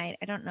things. And I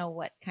don't know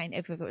what kind,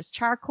 if it was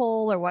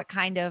charcoal or what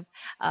kind of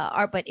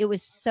art, but it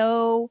was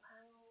so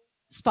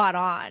spot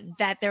on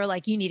that they're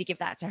like, you need to give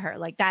that to her.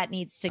 Like that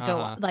needs to go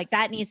on. Like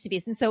that needs to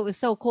be. And so it was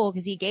so cool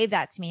because he gave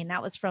that to me. And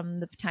that was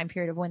from the time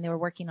period of when they were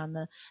working on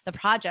the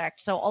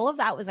project. So all of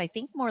that was, I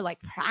think, more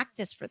like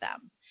practice for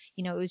them.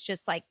 It was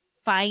just like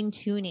fine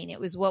tuning. It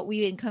was what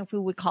we in Kung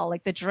Fu would call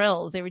like the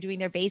drills. They were doing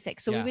their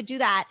basics. So we would do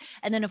that.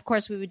 And then of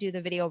course we would do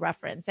the video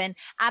reference. And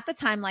at the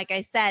time, like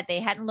I said, they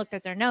hadn't looked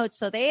at their notes.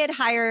 So they had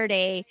hired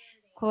a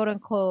quote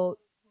unquote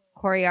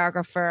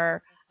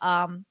choreographer,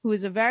 who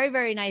was a very,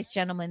 very nice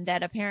gentleman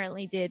that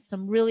apparently did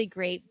some really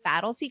great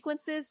battle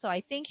sequences. So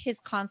I think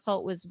his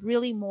consult was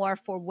really more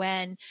for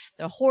when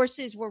the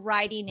horses were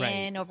riding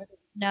in over the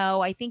snow.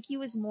 I think he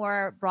was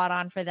more brought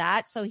on for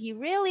that. So he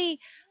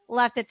really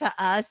left it to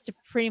us to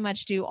pretty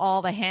much do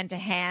all the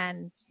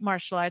hand-to-hand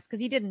martial arts, because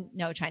he didn't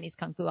know Chinese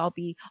Kung Fu. I'll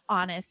be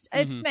honest.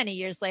 It's many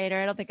years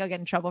later. I don't think I'll get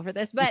in trouble for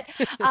this, but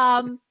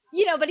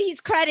but he's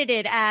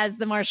credited as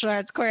the martial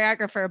arts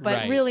choreographer.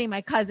 But really,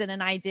 my cousin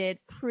and I did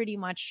pretty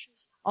much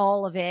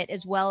all of it,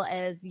 as well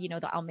as, the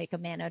I'll make a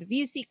man out of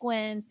you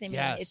sequence. I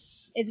mean,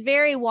 it's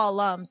very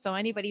well so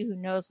anybody who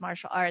knows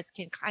martial arts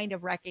can kind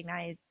of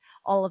recognize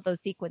all of those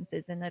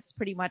sequences. And that's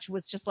pretty much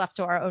was just left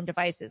to our own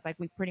devices. Like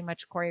we pretty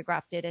much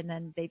choreographed it and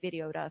then they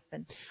videoed us.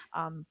 And,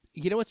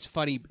 what's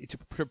funny,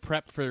 to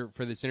prep for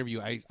this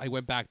interview, I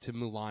went back to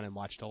Mulan and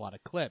watched a lot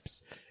of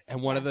clips.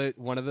 And one of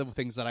the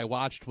things that I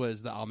watched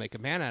was the I'll Make a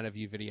Man Out of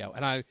You video.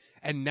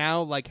 And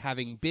now, like,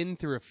 having been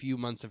through a few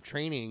months of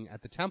training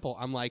at the temple,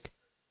 I'm like,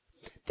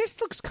 this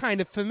looks kind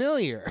of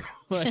familiar.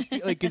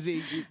 Because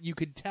you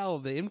could tell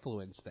the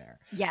influence there.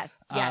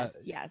 Yes.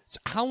 So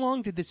how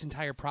long did this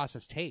entire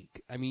process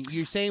take? I mean,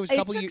 you're saying it was a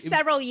couple years.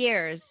 Several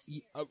years.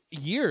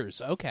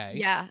 Years, okay.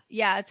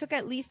 Yeah. It took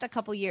at least a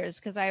couple years,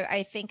 because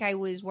I think I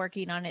was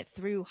working on it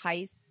through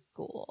high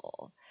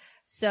school.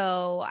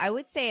 So I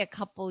would say a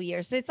couple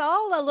years. It's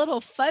all a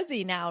little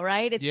fuzzy now,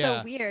 right? It's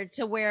so weird,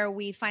 to where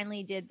we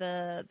finally did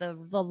the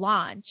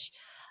launch.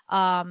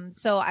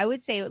 So I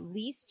would say at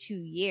least 2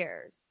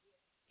 years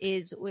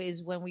is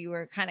when we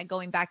were kind of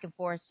going back and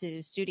forth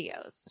to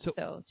studios.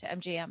 So to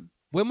MGM.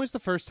 When was the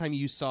first time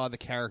you saw the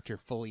character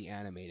fully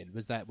animated?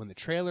 Was that when the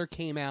trailer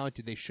came out?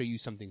 Did they show you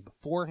something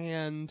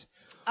beforehand?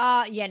 No,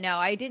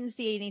 I didn't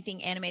see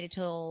anything animated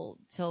till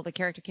the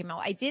character came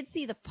out. I did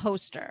see the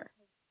poster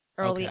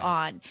early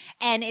on.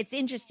 And it's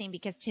interesting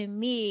because to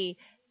me,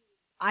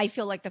 I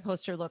feel like the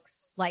poster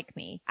looks like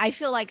me. I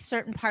feel like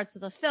certain parts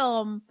of the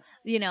film,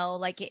 you know,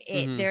 like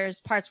there's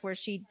parts where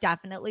she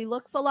definitely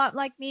looks a lot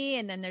like me.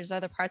 And then there's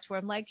other parts where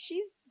I'm like,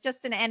 she's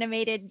just an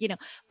animated, you know,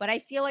 but I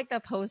feel like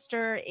the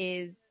poster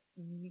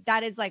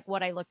that is like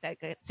what I looked like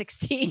at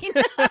 16.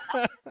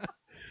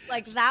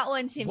 Like that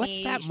one to What's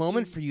me. What's that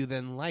moment for you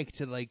then like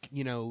to like,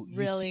 you know, you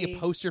really see a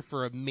poster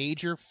for a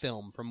major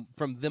film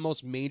from the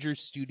most major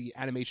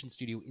animation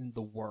studio in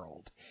the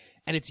world,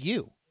 and it's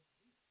you?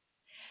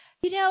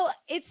 You know,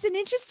 it's an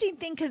interesting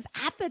thing because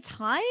at the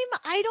time,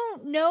 I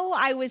don't know,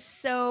 I was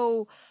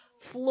so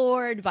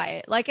floored by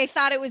it. Like I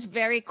thought it was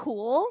very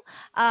cool.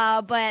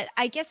 But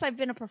I guess I've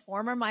been a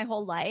performer my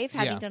whole life,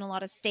 having done a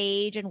lot of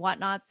stage and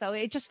whatnot. So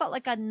it just felt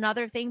like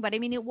another thing. But I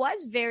mean, it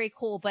was very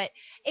cool, but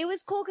it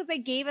was cool because they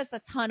gave us a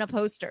ton of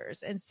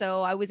posters. And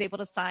so I was able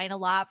to sign a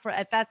lot for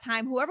at that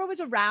time. Whoever was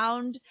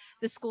around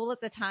the school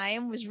at the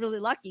time was really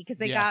lucky because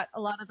they got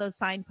a lot of those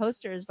signed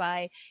posters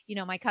by, you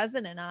know, my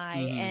cousin and I.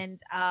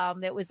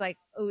 And it was like,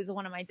 it was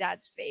one of my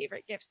dad's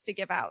favorite gifts to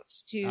give out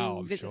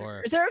to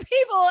visitors or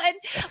people. And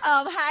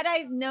had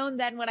I known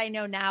then what I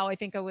know now, I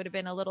think I would have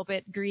been a little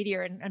bit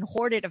greedier and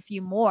hoarded a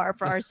few more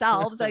for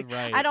ourselves. Like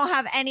I don't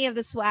have any of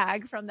the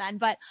swag from then,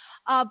 but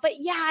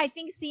yeah, I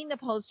think seeing the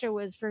poster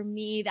was for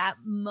me that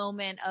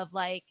moment of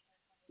like,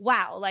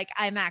 wow, like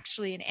I'm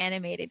actually an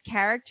animated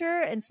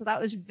character. And so that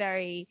was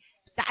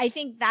I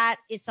think that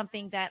is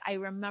something that I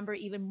remember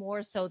even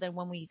more so than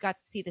when we got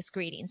to see the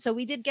screening. So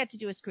we did get to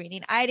do a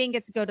screening. I didn't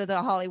get to go to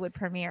the Hollywood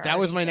premiere. That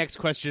was my next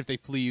question, if they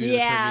flew you to the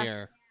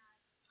premiere.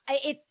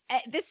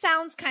 This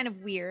sounds kind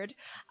of weird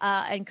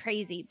and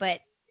crazy,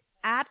 but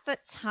at the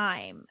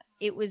time,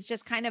 it was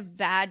just kind of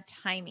bad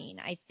timing,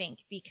 I think,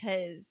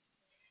 because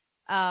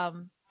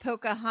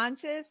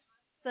Pocahontas,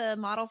 the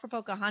model for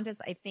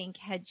Pocahontas, I think,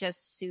 had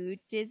just sued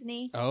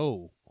Disney.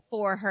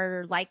 For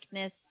her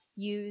likeness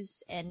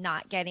use and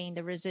not getting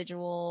the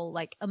residual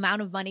like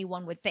amount of money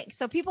one would think.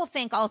 So people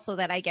think also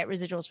that I get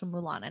residuals from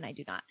Mulan, and I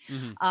do not.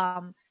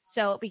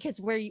 So because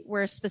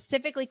we're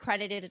specifically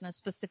credited in a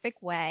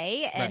specific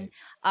way.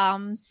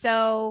 And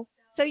so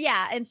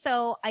yeah. And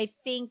so I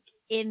think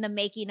in the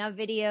making of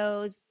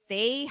videos,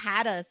 they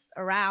had us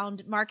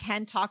around. Mark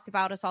Henn talked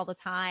about us all the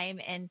time,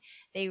 and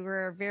they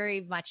were very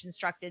much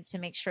instructed to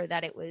make sure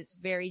that it was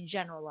very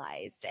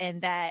generalized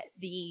and that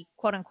the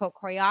quote unquote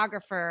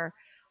choreographer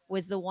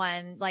was the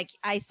one. Like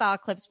I saw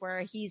clips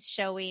where he's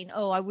showing,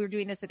 we're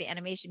doing this with the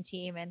animation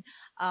team, and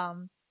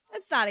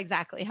that's not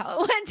exactly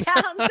how it went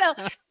down.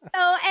 So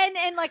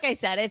and like I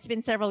said, it's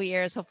been several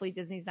years. Hopefully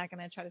Disney's not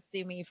going to try to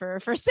sue me for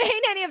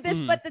saying any of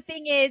this. But the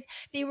thing is,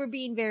 they were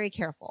being very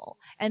careful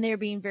and they were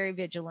being very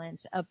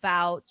vigilant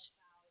about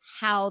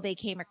how they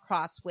came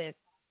across with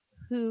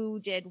who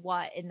did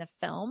what in the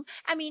film.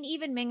 I mean,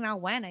 even Ming-Na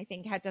Wen, I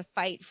think, had to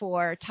fight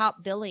for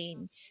top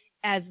billing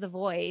as the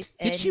voice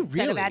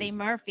instead of Eddie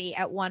Murphy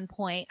at one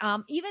point. I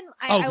want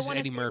to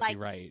Eddie say, Murphy, like,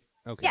 right?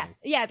 Okay.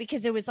 Yeah,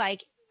 because it was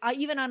like,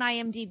 even on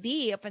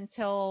IMDb up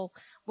until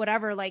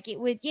whatever, like it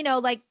would, you know,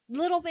 like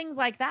little things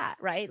like that,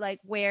 right? Like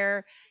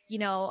where, you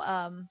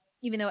know,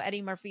 even though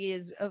Eddie Murphy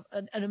is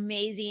an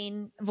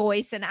amazing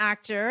voice and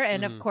actor,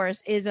 and of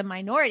course is a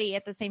minority,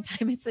 at the same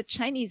time, it's a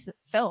Chinese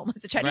film.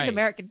 It's a Chinese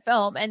American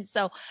film. And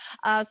so,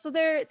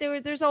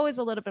 there's always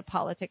a little bit of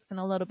politics and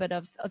a little bit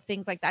of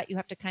things like that you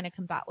have to kind of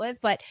combat with,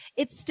 but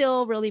it's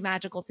still really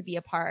magical to be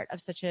a part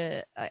of such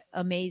a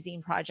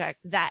amazing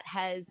project that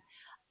has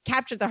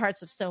captured the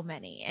hearts of so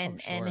many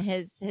and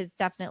has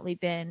definitely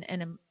been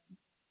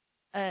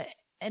an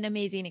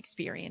amazing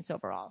experience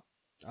overall.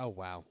 Oh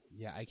wow.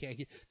 Yeah, I can't.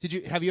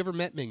 Have you ever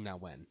met Ming-Na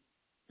Wen?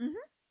 Okay.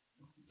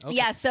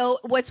 Yeah, so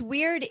what's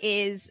weird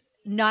is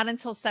not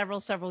until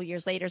several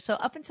years later. So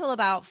up until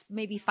about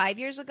maybe 5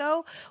 years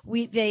ago,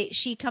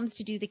 she comes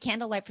to do the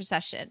candlelight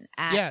procession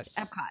at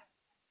Epcot.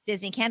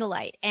 Disney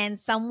Candlelight, and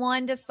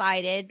someone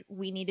decided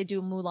we need to do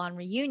a Mulan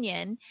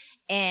reunion,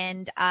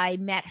 and I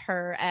met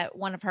her at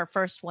one of her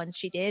first ones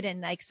she did, and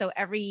like so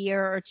every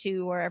year or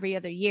two or every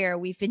other year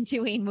we've been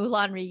doing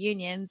Mulan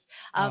reunions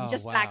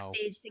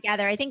backstage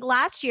together. I think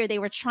last year they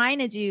were trying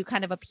to do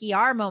kind of a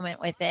PR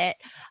moment with it,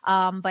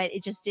 but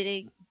it just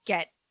didn't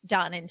get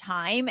done in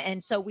time,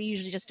 and so we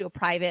usually just do a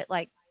private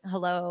like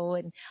hello,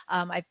 and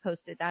I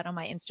posted that on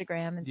my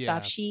Instagram and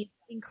stuff. She's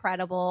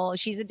incredible.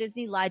 She's a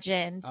Disney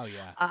legend.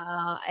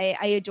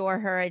 I adore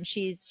her, and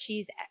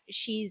she's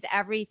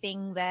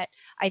everything that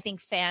I think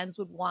fans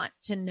would want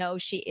to know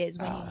she is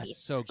when you meet her.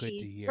 So good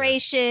to hear.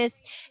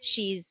 Gracious.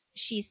 She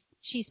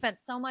spent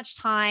so much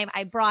time.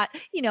 I brought,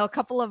 you know, a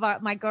couple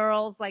of my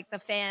girls, like the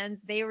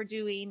fans, they were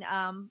doing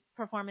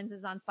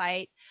performances on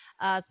site.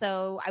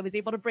 So I was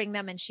able to bring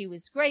them, and she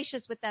was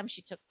gracious with them.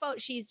 She took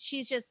photos.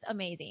 She's just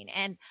amazing.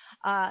 And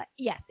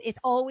yes, it's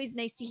always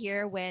nice to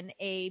hear when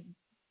a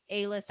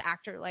A-list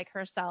actor like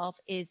herself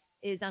is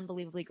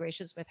unbelievably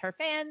gracious with her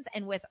fans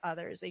and with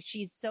others. Like,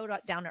 she's so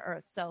down to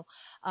earth. So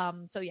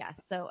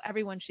yes, so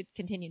everyone should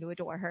continue to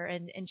adore her,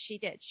 and she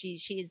did.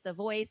 She's the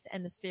voice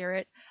and the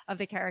spirit of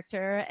the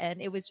character,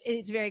 and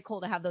it's very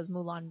cool to have those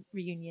Mulan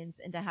reunions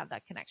and to have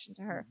that connection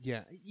to her.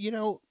 Yeah,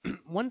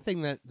 one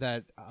thing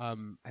that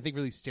I think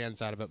really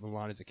stands out about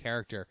Mulan as a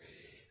character,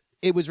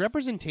 it was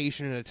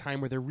representation at a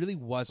time where there really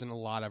wasn't a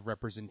lot of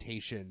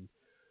representation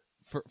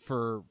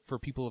for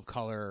people of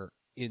color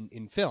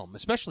in film,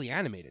 especially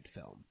animated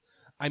film.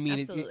 I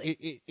mean,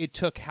 it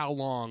took how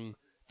long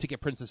to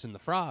get Princess and the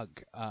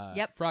Frog?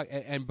 Frog,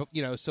 and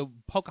so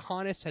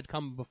Pocahontas had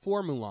come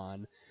before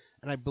Mulan,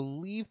 and I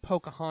believe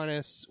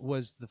Pocahontas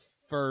was the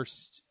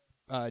first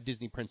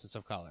Disney princess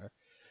of color,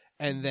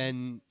 and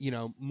then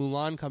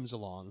Mulan comes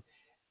along,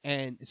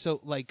 and so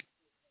like,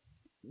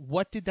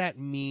 what did that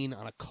mean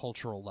on a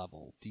cultural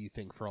level, do you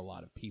think, for a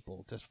lot of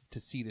people to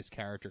see this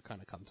character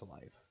kind of come to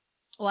life?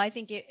 Well, I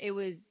think it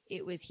was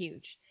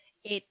huge.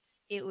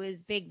 It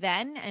was big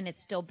then, and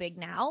it's still big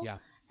now. Yeah.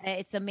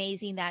 It's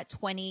amazing that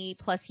 20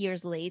 plus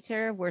years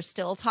later, we're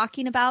still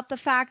talking about the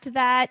fact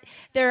that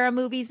there are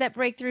movies that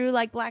break through,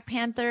 like Black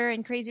Panther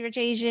and Crazy Rich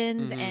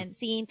Asians, and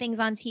seeing things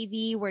on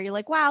TV where you're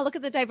like, wow, look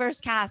at the diverse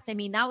cast. I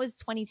mean, that was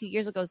 22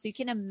 years ago. So you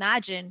can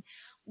imagine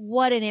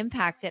what an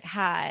impact it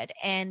had.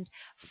 And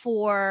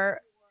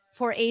for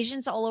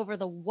Asians all over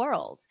the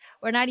world,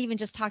 we're not even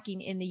just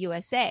talking in the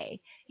USA.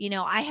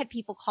 I had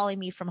people calling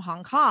me from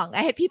Hong Kong.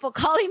 I had people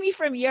calling me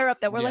from Europe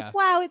that were like,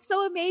 wow, it's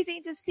so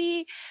amazing to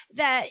see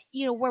that,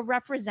 we're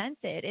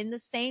represented in the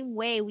same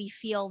way we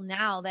feel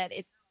now, that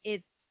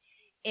it's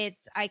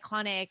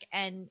iconic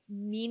and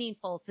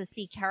meaningful to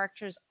see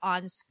characters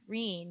on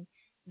screen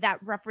that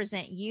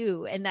represent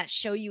you and that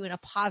show you in a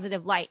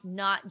positive light,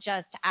 not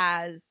just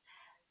as,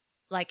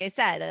 like I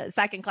said, a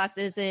second-class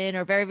citizen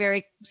or very,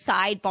 very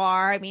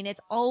sidebar. I mean,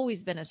 it's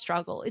always been a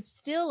struggle. It's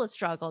still a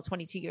struggle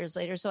 22 years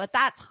later. So at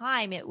that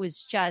time, it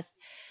was just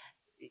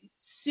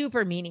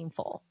super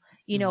meaningful.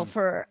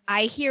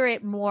 I hear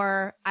it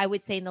more, I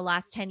would say, in the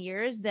last 10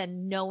 years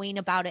than knowing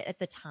about it at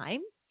the time.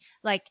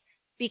 Like,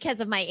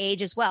 because of my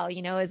age as well,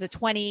 as a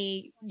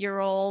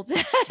 20-year-old,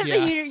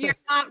 you're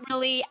not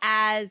really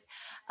as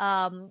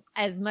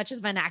much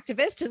of an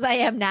activist as I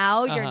am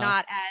now. You're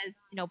not as,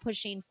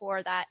 pushing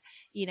for that,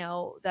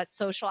 that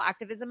social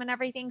activism and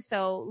everything.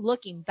 So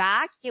looking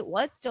back, it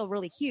was still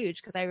really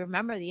huge because I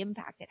remember the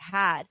impact it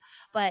had.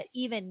 But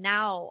even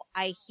now,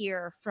 I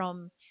hear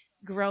from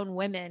grown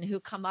women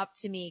who come up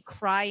to me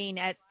crying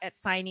at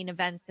signing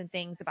events and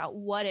things about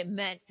what it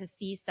meant to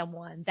see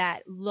someone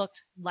that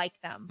looked like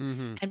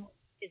them and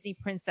Disney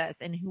princess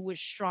and who was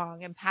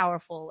strong and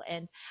powerful.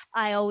 And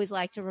I always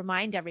like to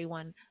remind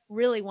everyone,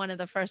 really one of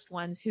the first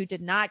ones who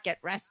did not get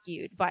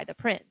rescued by the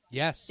prince.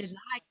 Yes. Did not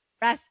get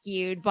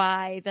rescued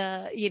by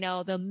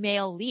the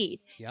male lead.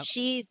 Yep.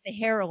 She's the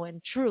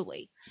heroine,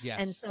 truly. Yes.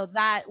 And so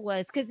that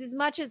was, because as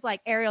much as like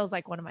Ariel's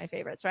like one of my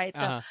favorites, right?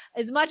 So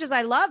as much as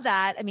I love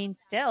that, I mean,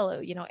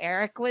 still,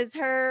 Eric was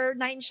her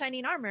knight in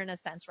shining armor in a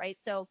sense, right?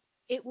 So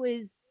it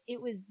was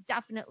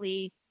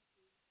definitely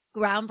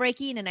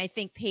groundbreaking, and I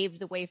think paved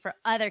the way for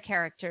other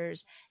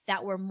characters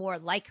that were more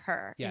like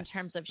her in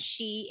terms of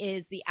she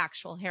is the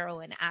actual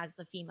heroine as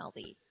the female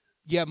lead.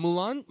 Yeah,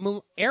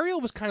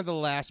 Ariel was kind of the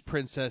last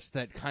princess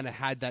that kind of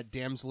had that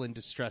damsel in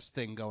distress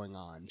thing going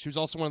on. She was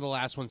also one of the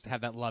last ones to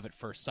have that love at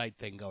first sight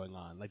thing going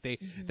on. Like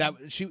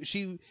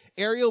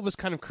Ariel was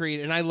kind of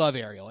created, and I love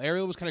Ariel.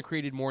 Ariel was kind of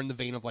created more in the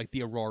vein of like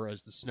the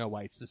Auroras, the Snow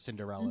Whites, the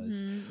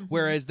Cinderellas.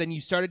 Whereas then you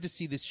started to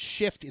see this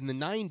shift in the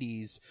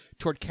 90s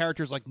toward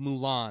characters like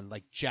Mulan,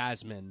 like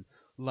Jasmine,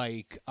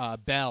 like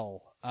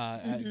Belle.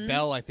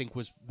 Belle, I think,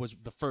 was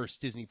the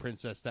first Disney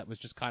princess that was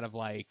just kind of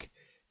like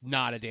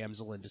not a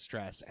damsel in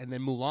distress. And then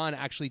Mulan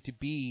actually to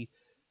be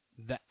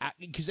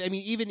because I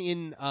mean, even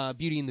in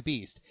Beauty and the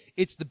Beast,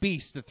 it's the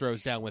Beast that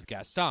throws down with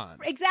Gaston.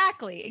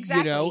 Exactly. He's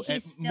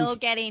still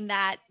getting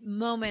that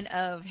moment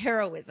of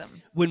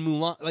heroism. When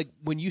Mulan,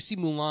 when you see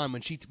Mulan,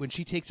 when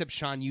she takes up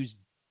Shan Yu's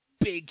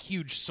big,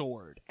 huge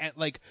sword, and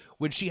like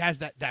when she has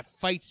that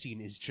fight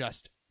scene is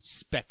just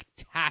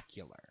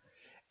spectacular.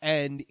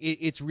 And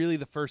it's really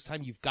the first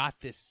time you've got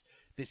this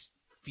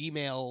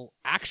female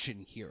action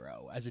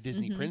hero as a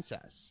Disney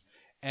princess,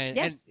 and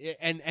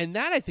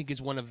that I think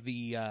is one of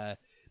the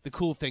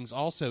cool things.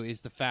 Also,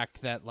 is the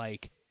fact that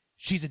like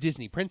she's a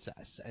Disney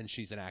princess and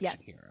she's an action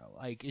hero,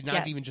 like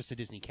not even just a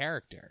Disney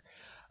character.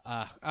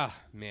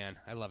 Man,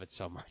 I love it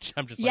so much.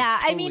 I'm just totally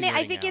I mean,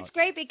 I think out. It's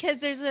great because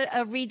there's a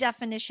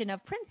redefinition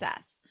of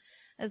princess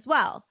as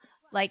well.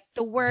 Like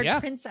the word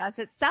princess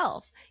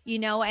itself,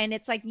 and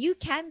it's like you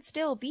can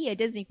still be a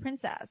Disney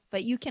princess,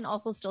 but you can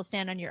also still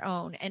stand on your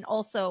own and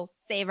also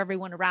save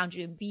everyone around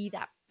you and be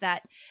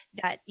that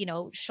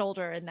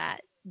shoulder and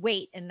that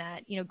weight and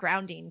that,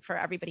 grounding for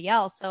everybody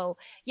else. So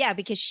yeah,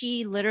 because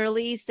she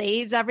literally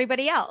saves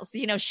everybody else.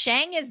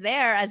 Shang is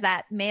there as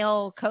that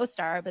male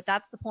co-star, but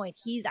that's the point.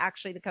 He's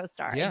actually the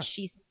co-star and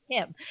she's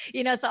him,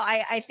 so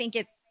I think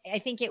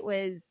it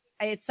was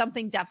it's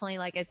something definitely,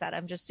 like I said,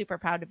 I'm just super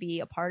proud to be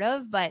a part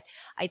of, but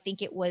I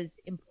think it was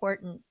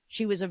important.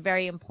 She was a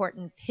very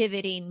important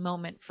pivoting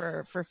moment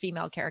for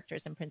female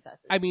characters and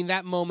princesses. I mean,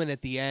 that moment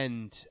at the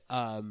end,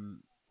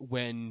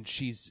 when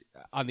she's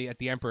at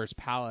the Emperor's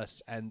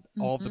palace and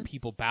all the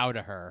people bow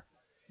to her.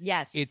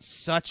 Yes. It's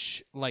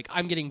such, like,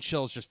 I'm getting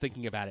chills just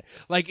thinking about it.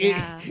 Like,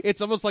 Yeah. it's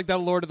almost like that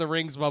Lord of the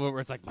Rings moment where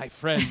it's like, my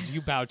friends,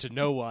 you bow to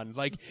no one.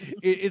 Like,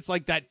 it's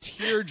like that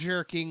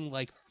tear-jerking,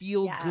 like,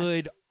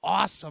 feel-good,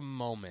 awesome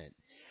moment.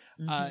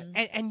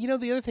 And, you know,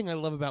 the other thing I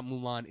love about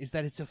Mulan is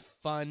that it's a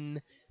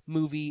fun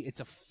movie. It's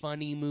a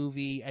funny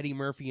movie. Eddie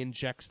Murphy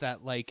injects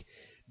that, like,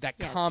 that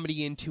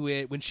comedy into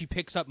it when she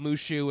picks up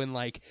Mushu and,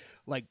 like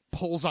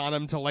pulls on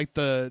him to light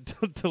the,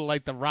 to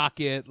light the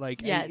rocket.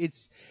 Like,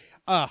 it's...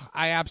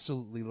 I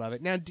absolutely love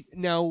it. Now, you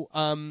know,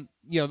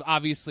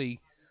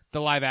 obviously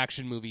the live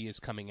action movie is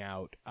coming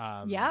out.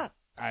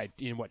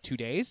 In what, 2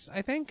 days,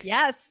 I think?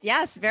 Yes.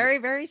 Very,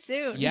 very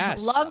soon.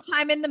 Yes. Long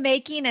time in the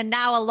making and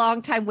now a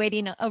long time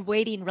waiting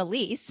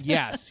release.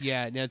 Yes.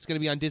 Yeah. Now it's going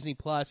to be on Disney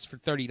Plus for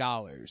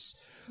 $30.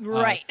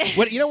 Right.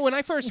 When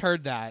I first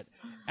heard that,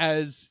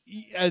 as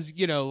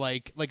you know,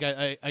 like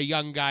a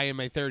young guy in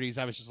my 30s,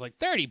 I was just like,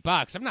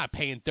 $30? I'm not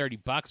paying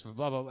 $30 for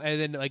blah blah blah.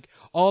 And then like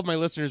all of my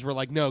listeners were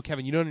like, no,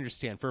 Kevin, you don't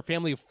understand. For a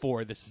family of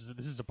 4, this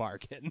is a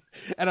bargain.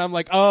 And I'm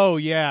like, oh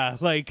yeah,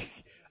 like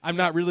I'm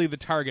not really the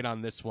target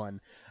on this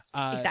one.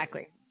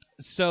 Exactly.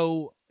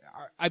 So,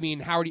 I mean,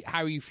 how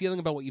are you feeling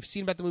about what you've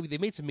seen about the movie? They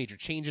made some major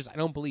changes. I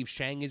don't believe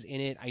Shang is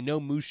in it. I know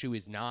Mushu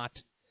is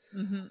not.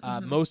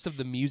 Most of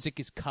the music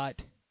is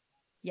cut.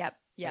 Yep.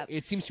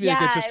 It seems to me like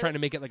they're just trying to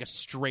make it like a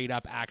straight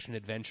up action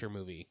adventure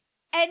movie.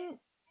 And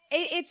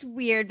it's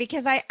weird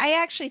because I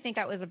actually think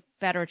that was a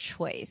better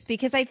choice,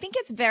 because I think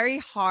it's very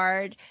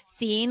hard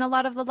seeing a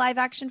lot of the live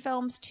action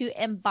films to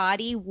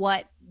embody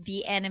what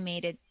the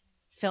animated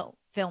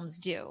films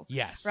do.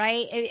 Yes.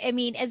 Right? I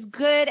mean, as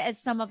good as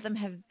some of them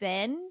have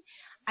been,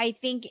 I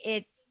think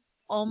it's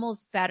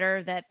almost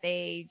better that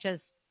they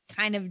just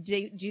kind of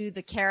do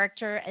the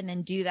character and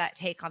then do that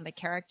take on the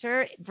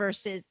character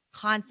versus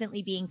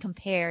constantly being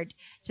compared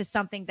to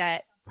something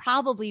that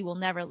probably will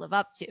never live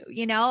up to.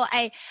 You know,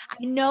 I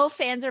know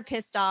fans are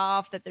pissed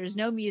off that there's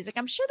no music.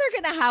 I'm sure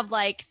they're going to have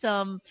like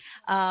some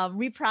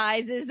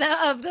reprises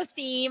of the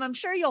theme. I'm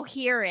sure you'll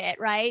hear it,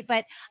 right?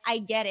 But I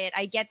get it.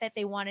 I get that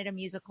they wanted a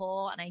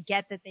musical, and I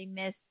get that they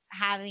miss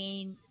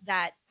having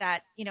that,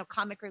 you know,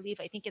 comic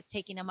relief. I think it's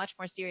taking a much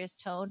more serious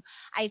tone.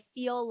 I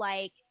feel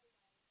like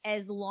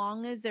as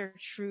long as they're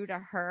true to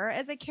her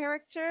as a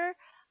character,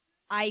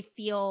 I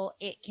feel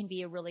it can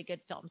be a really good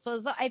film. So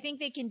I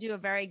think they can do a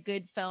very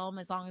good film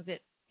as long as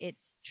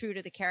it's true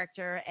to the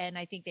character. And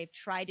I think they've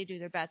tried to do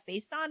their best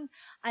based on,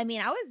 I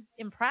mean, I was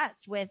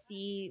impressed with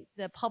the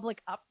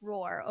public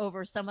uproar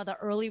over some of the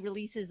early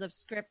releases of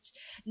script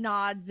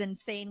nods and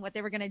saying what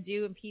they were going to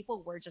do. And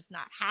people were just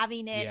not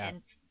having it. Yeah.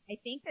 And I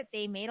think that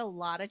they made a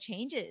lot of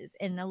changes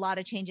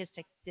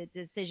to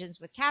decisions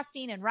with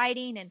casting and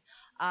writing. And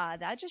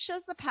that just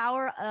shows the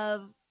power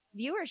of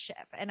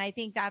viewership. And I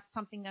think that's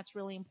something that's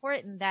really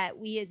important, that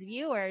we as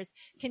viewers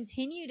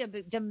continue to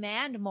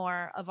demand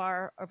more of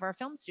our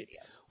film studios.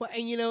 Well,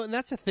 and you know, and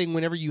that's the thing,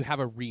 whenever you have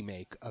a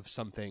remake of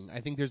something,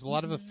 I think there's a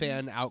lot of a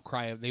fan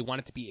outcry of they want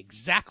it to be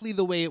exactly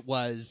the way it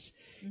was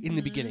in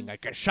the beginning,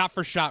 like a shot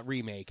for shot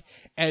remake.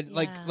 And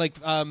like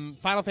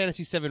Final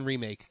Fantasy VII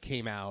Remake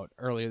came out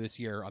earlier this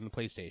year on the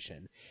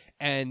PlayStation.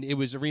 And it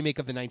was a remake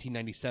of the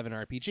 1997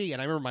 RPG.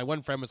 And I remember my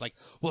one friend was like,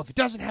 well, if it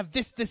doesn't have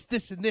this,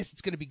 and this,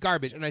 it's going to be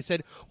garbage. And I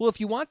said, well, if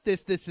you want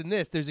this, and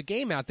this, there's a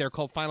game out there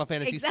called Final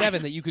Fantasy VII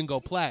that you can go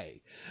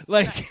play.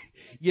 Like,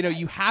 you know,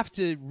 you have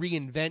to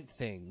reinvent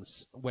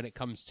things when it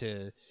comes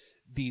to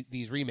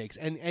these remakes.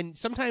 And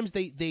sometimes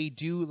they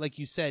do, like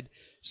you said,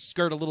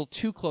 skirt a little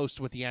too close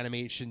to what the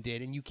animation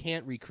did, and you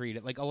can't recreate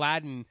it. Like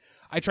Aladdin,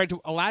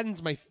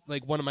 Aladdin's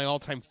one of my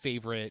all-time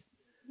favorite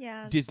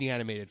Disney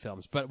animated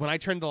films. But when I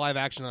turned the live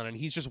action on and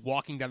he's just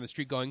walking down the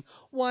street going,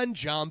 one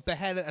jump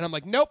ahead, and I'm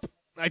like, nope.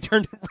 I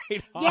turned it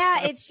right off.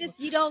 Yeah, it's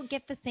just, you don't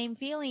get the same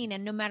feeling.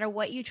 And no matter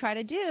what you try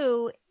to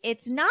do,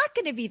 it's not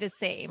going to be the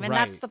same. And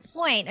that's the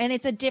point. And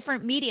it's a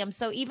different medium.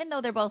 So even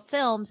though they're both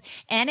films,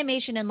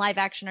 animation and live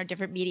action are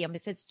different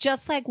mediums. It's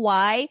just like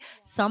why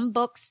some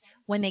books,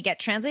 when they get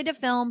translated to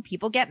film,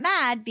 people get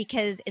mad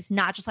because it's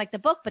not just like the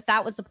book, but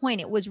that was the point.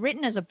 It was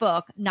written as a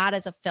book, not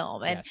as a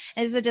film. And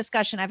this is a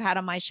discussion I've had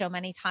on my show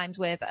many times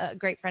with a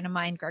great friend of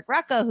mine, Greg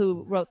Rucka,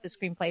 who wrote the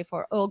screenplay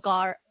for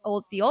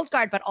The Old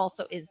Guard, but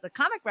also is the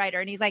comic writer.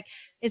 And he's like,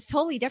 it's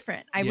totally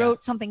different. I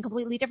wrote something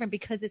completely different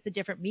because it's a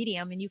different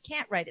medium and you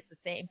can't write it the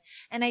same.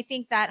 And I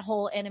think that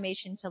whole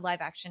animation to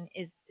live action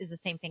is the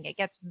same thing. It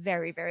gets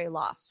very, very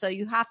lost. So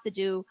you have to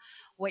do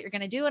what you're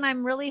going to do. And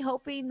I'm really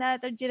hoping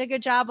that they did a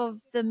good job of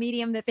the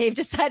medium that they've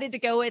decided to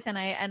go with. And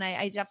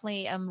I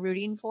definitely am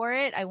rooting for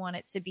it. I want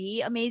it to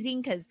be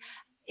amazing because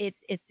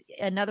it's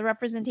another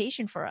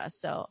representation for us.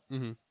 So.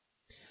 Mm-hmm.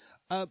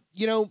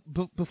 You know,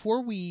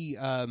 before we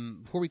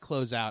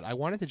close out, I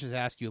wanted to just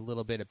ask you a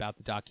little bit about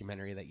the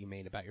documentary that you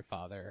made about your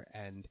father,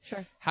 and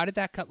how did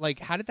that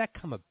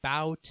come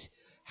about?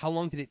 How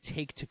long did it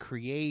take to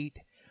create?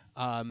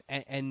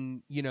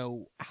 And you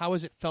know, how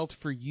has it felt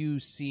for you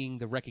seeing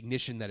the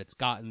recognition that it's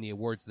gotten, the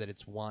awards that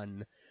it's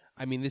won?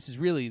 I mean, this is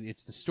really,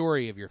 it's the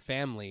story of your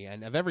family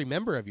and of every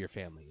member of your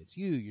family. It's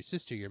you, your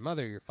sister, your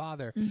mother, your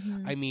father.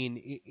 Mm-hmm. I mean,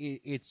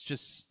 it's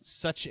just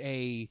such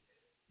a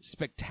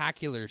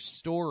spectacular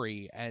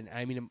story. And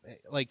I mean,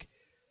 like,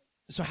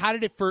 so how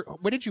did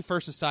when did you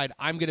first decide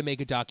I'm going to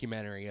make a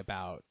documentary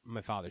about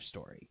my father's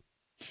story?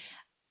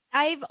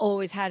 I've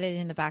always had it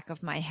in the back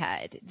of my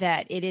head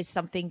that it is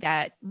something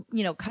that,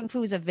 you know, Kung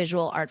Fu is a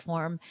visual art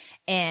form.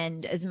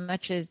 And as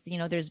much as, you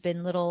know, there's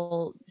been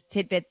little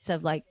tidbits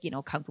of like, you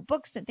know, Kung Fu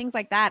books and things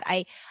like that,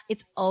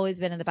 it's always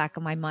been in the back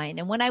of my mind.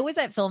 And when I was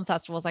at film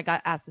festivals, I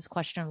got asked this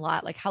question a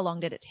lot, like, how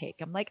long did it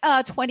take? I'm like,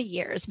 20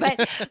 years.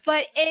 But,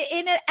 but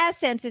in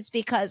essence, it's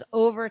because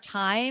over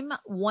time,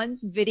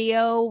 once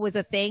video was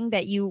a thing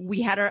that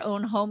we had our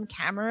own home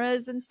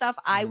cameras and stuff,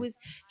 I was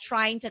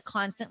trying to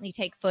constantly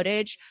take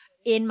footage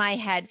in my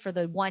head for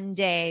the one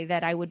day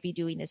that I would be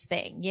doing this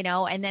thing, you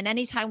know? And then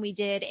anytime we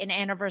did an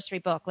anniversary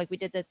book, like we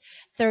did the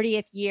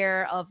 30th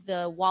year of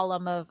the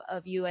Wallam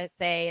of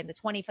USA and the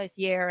 25th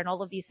year and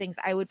all of these things,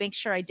 I would make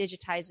sure I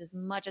digitized as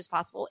much as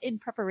possible in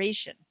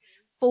preparation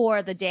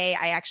for the day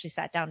I actually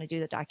sat down to do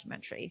the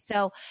documentary.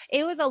 So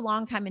it was a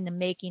long time in the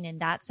making in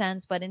that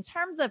sense. But in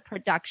terms of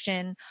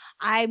production,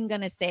 I'm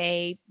going to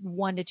say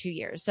 1 to 2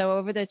 years. So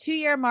over the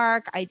 2-year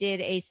mark, I did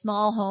a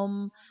small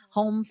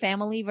home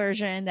family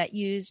version that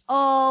used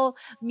all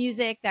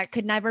music that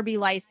could never be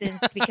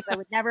licensed because I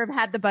would never have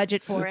had the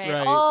budget for it.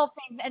 Right. All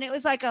things. And it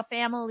was like a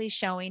family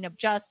showing of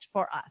just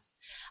for us,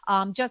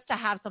 just to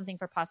have something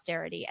for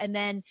posterity. And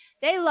then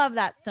they love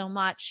that so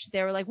much.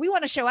 They were like, we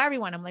want to show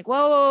everyone. I'm like,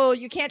 whoa,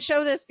 you can't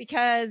show this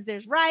because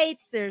there's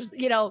rights. There's,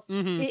 you know,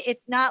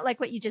 it's not like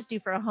what you just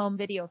do for a home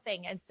video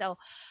thing. And so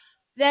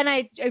then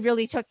I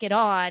really took it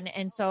on.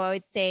 And so I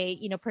would say,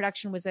 you know,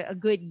 production was a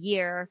good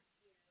year.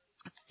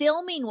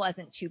 Filming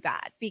wasn't too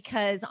bad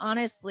because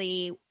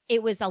honestly,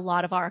 it was a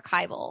lot of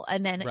archival.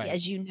 And then,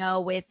 as you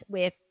know, with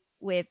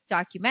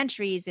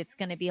documentaries, it's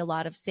going to be a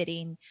lot of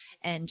sitting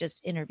and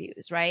just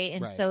interviews. Right.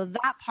 And so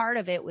that part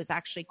of it was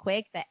actually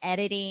quick. The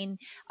editing,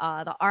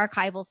 the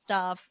archival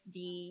stuff,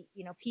 the,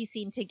 you know,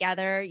 piecing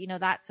together, you know,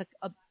 that took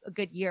a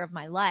good year of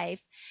my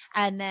life.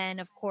 And then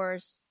of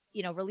course,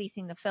 you know,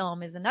 releasing the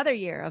film is another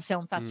year of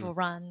film festival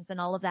runs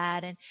and all of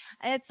that. And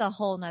it's a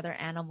whole nother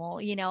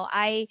animal. You know,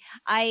 I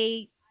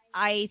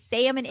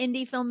say I'm an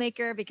indie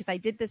filmmaker because I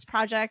did this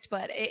project,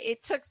 but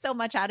it took so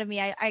much out of me.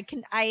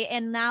 I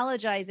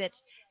analogize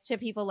it to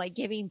people like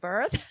giving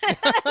birth.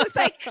 I was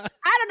like,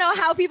 I don't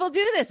know how people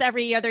do this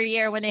every other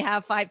year when they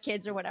have 5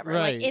 kids or whatever.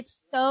 Right. Like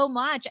it's so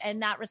much.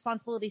 And that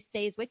responsibility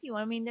stays with you.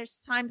 I mean, there's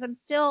times I'm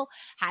still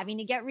having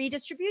to get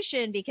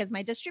redistribution because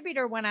my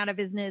distributor went out of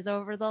business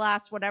over the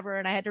last whatever,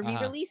 and I had to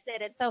re-release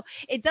it. And so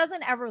it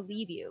doesn't ever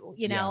leave you,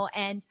 you know,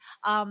 and,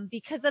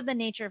 because of the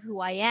nature of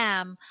who I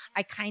am,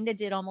 I kind of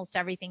did almost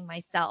everything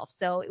myself.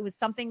 So it was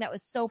something that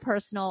was so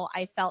personal.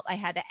 I felt I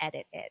had to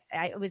edit it.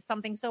 It was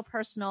something so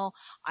personal.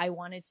 I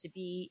wanted to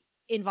be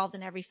involved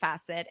in every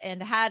facet.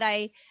 And had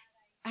I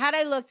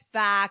looked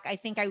back, I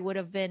think I would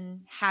have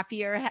been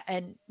happier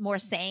and more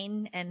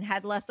sane and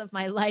had less of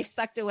my life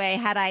sucked away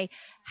had I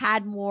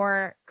had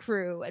more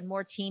crew and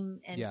more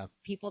team and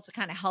people to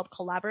kind of help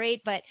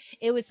collaborate. But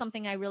it was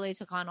something I really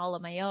took on all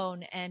of my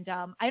own. And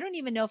I don't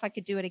even know if I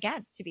could do it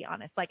again, to be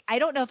honest. Like, I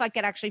don't know if I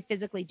could actually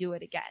physically do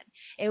it again.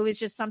 It was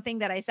just something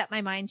that I set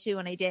my mind to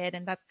and I did.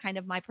 And that's kind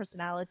of my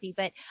personality.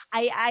 But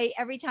I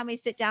every time I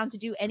sit down to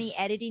do any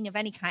editing of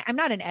any kind, I'm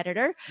not an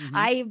editor.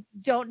 I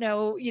don't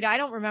know, you know, I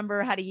don't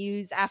remember how to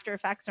use After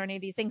Effects or any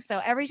of these things.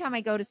 So every time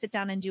I go to sit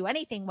down and do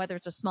anything, whether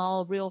it's a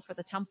small reel for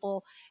the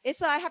temple,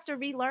 I have to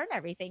relearn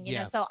everything, you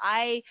know. So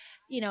I,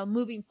 you know,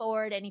 moving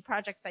forward, any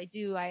projects I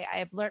do,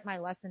 I've learned my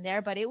lesson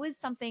there, but it was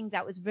something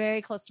that was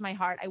very close to my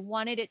heart. I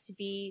wanted it to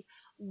be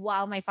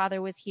while my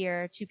father was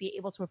here, to be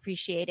able to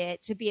appreciate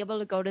it, to be able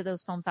to go to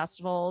those film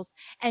festivals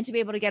and to be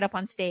able to get up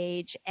on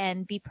stage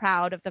and be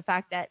proud of the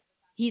fact that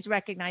he's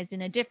recognized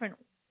in a different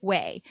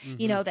way,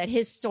 you know, that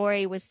his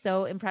story was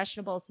so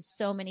impressionable to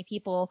so many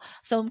people,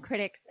 film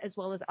critics as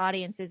well as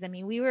audiences. I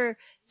mean, we were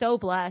so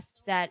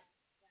blessed that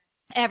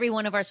every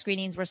one of our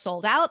screenings were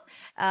sold out.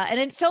 And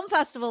in film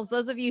festivals,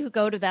 those of you who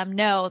go to them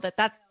know that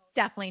that's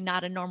definitely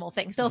not a normal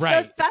thing. So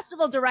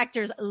festival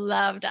directors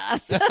loved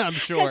us. I'm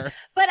sure.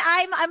 But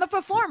I'm a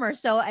performer.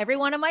 So every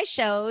one of my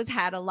shows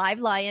had a live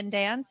lion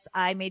dance.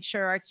 I made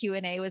sure our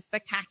Q&A was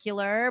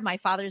spectacular. My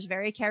father's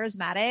very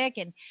charismatic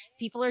and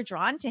people are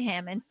drawn to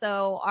him. And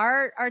so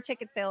our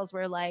ticket sales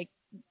were like,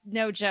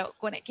 no joke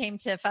when it came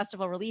to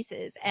festival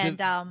releases. And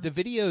the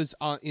videos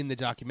in the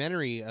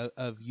documentary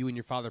of you and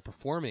your father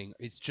performing,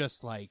 it's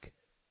just like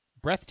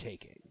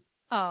breathtaking.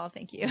 Oh,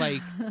 thank you.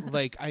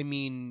 Like I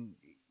mean,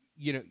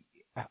 you know,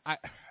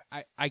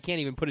 I can't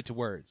even put it to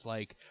words.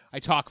 Like, I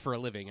talk for a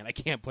living and I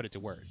can't put it to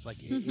words. Like,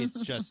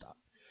 it's just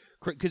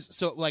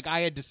because like I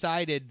had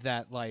decided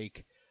that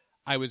like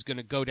I was going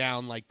to go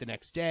down like the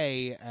next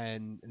day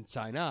and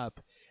sign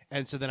up.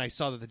 And so then I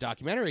saw that the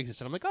documentary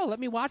existed. I'm like, oh, let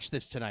me watch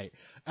this tonight.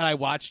 And I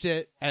watched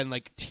it, and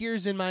like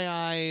tears in my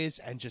eyes,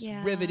 and just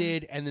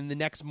riveted. And then the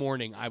next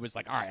morning, I was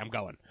like, all right, I'm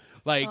going.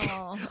 Like,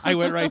 I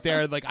went right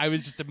there, and like I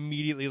was just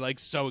immediately like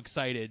so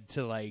excited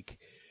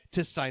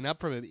to sign up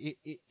for it.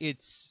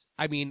 It's,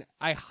 I mean,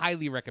 I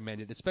highly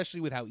recommend it, especially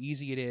with how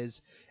easy it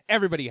is.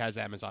 Everybody has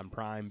Amazon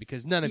Prime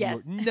because none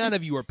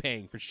of you are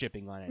paying for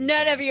shipping on anything.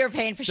 None of you are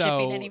paying for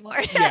shipping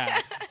anymore.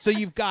 Yeah. So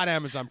you've got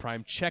Amazon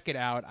Prime. Check it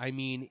out. I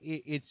mean,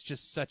 it's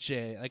just such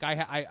a, like,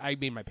 I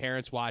made my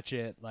parents watch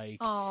it. Like,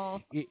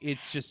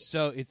 it's just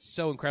it's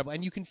so incredible.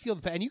 And you can feel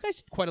and you guys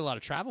did quite a lot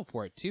of travel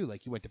for it too.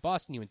 Like, you went to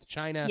Boston, you went to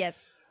China. Yes.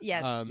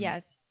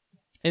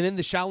 And then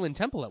the Shaolin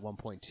Temple at one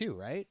point too,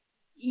 right?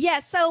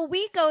 Yeah, so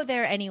we go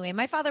there anyway.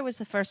 My father was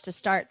the first to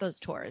start those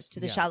tours to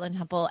the Shaolin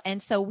Temple.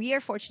 And so we are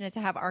fortunate to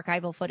have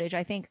archival footage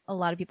I think a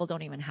lot of people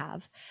don't even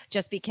have,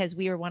 just because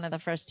we were one of the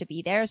first to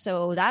be there.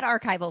 So that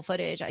archival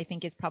footage I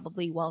think is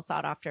probably well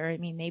sought after. I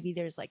mean, maybe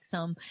there's like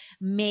some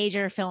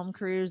major film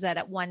crews that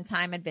at one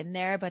time had been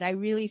there, but I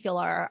really feel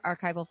our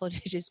archival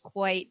footage is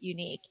quite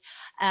unique.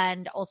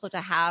 And also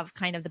to have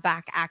kind of the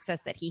back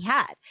access that he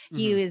had. Mm-hmm.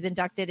 He was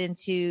inducted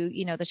into,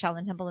 the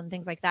Shaolin Temple and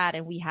things like that.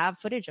 And we have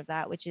footage of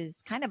that, which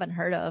is kind of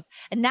unheard of.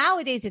 And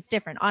nowadays it's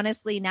different.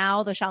 Honestly,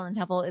 now the Shaolin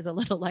Temple is a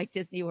little like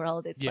Disney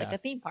World. It's like a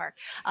theme park.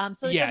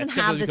 So it doesn't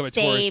have the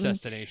same,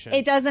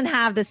 it doesn't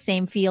have the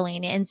same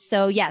feeling. And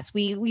so, yes,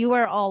 we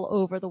were all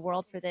over the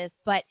world for this,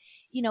 but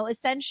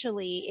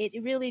essentially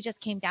it really just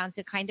came down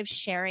to kind of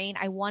sharing.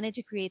 I wanted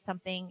to create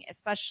something,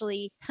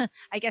 especially,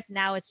 I guess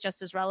now it's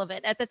just as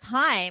relevant. At the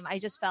time, I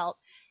just felt,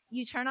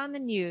 you turn on the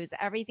news,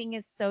 everything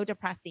is so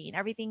depressing.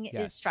 Everything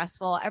is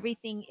stressful.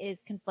 Everything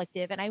is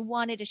conflictive. And I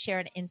wanted to share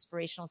an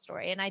inspirational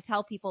story. And I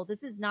tell people,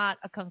 this is not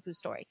a Kung Fu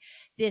story.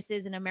 This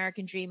is an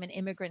American dream, an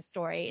immigrant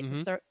story.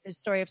 It's a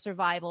story of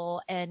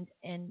survival and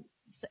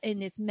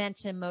it's meant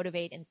to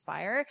motivate,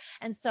 inspire.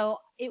 And so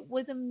it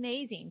was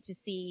amazing to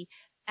see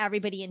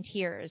everybody in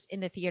tears in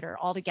the theater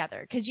all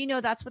together. Cause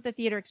that's what the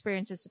theater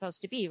experience is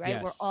supposed to be, right?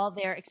 Yes. We're all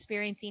there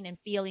experiencing and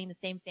feeling the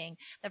same thing.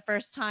 The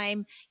first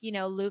time,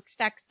 Luke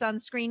steps on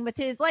screen with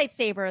his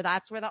lightsaber,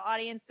 that's where the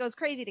audience goes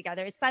crazy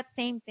together. It's that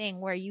same thing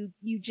where you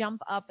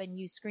jump up and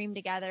you scream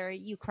together,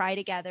 you cry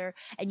together,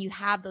 and you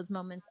have those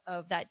moments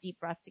of that deep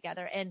breath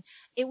together. And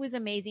it was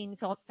amazing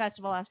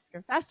festival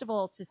after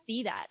festival to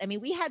see that. I mean,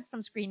 we had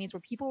some screenings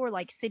where people were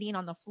like sitting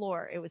on the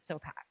floor. It was so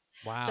packed.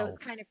 Wow. So it was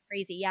kind of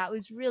crazy. Yeah, it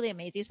was really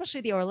amazing,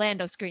 especially the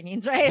Orlando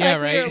screenings, right? Yeah,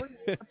 like right.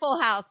 We were full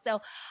house.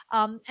 So,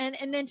 and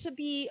then to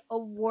be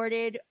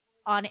awarded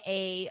on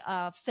a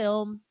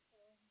film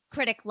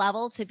critic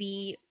level, to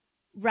be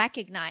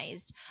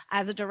recognized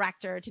as a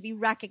director, to be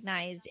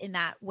recognized in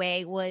that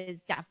way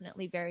was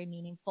definitely very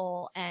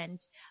meaningful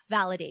and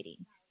validating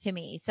to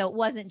me. So it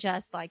wasn't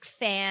just like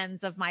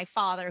fans of my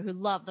father who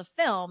love the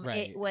film.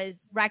 Right. It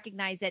was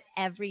recognized at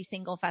every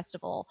single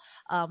festival,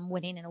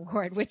 winning an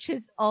award, which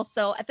is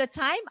also, at the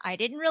time, I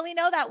didn't really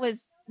know that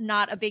was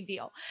not a big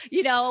deal,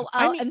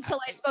 until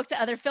I spoke to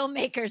other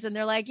filmmakers and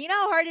they're like,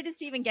 how hard it is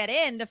to even get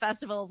into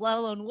festivals, let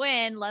alone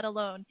win, let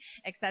alone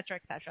et cetera,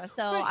 et cetera.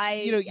 So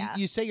but,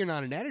 you say you're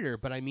not an editor,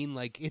 but I mean,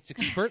 like, it's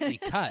expertly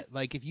cut.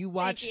 Like, if you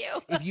watch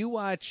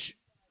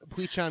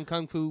Pui Chan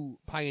Kung Fu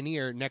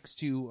Pioneer next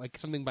to like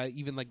something by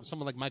even like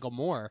someone like Michael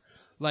Moore,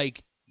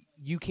 like,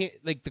 you can't,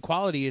 like, the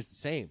quality is the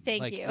same.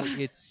 Thank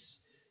you.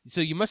 So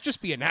you must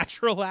just be a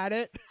natural at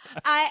it.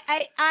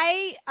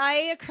 I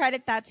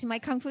accredit that to my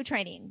Kung Fu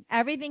training.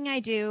 Everything I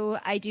do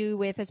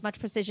with as much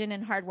precision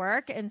and hard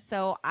work. And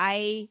so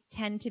I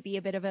tend to be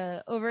a bit of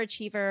a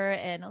overachiever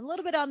and a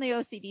little bit on the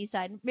OCD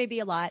side, maybe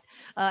a lot.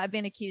 I've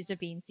been accused of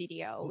being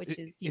CDO, which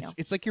is,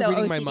 it's like you're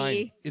reading my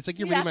mind. It's like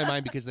you're reading my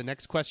mind, because the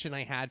next question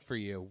I had for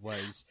you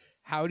was,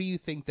 how do you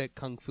think that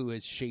Kung Fu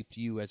has shaped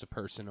you as a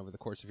person over the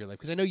course of your life?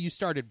 Because I know you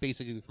started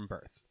basically from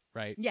birth.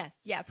 Right. Yes.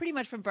 Yeah. Pretty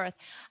much from birth.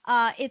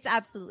 It's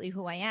absolutely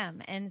who I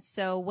am. And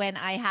so when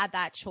I had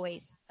that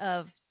choice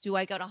of, do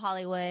I go to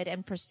Hollywood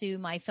and pursue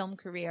my film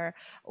career,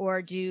 or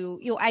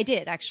I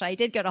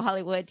did go to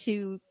Hollywood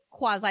to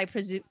quasi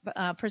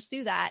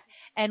pursue that,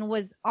 and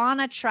was on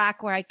a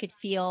track where I could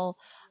feel,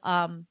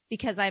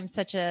 because I'm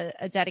such a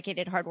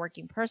dedicated,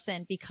 hardworking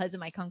person, because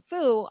of my Kung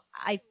Fu,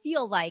 I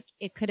feel like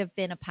it could have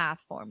been a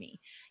path for me,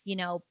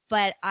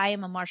 but I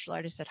am a martial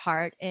artist at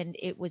heart, and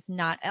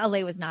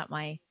LA was not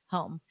my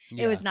home.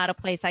 Yeah. It was not a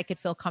place I could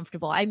feel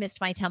comfortable. I missed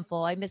my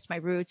temple. I missed my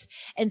roots.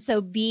 And so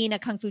being a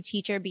Kung Fu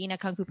teacher, being a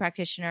Kung Fu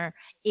practitioner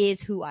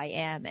is who I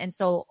am. And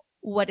so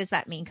what does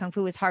that mean? Kung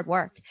Fu is hard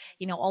work.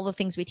 All the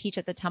things we teach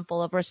at the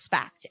temple of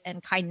respect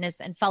and kindness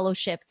and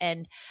fellowship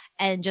and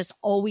just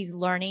always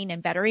learning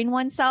and bettering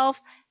oneself.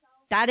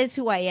 That is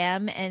who I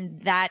am.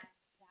 And that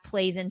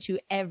plays into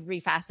every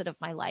facet of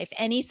my life.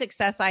 Any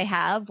success I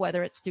have,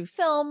 whether it's through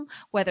film,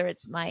 whether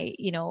it's my,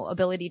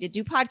 ability to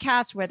do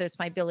podcasts, whether it's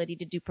my ability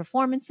to do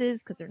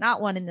performances, because they're not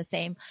one and the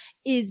same,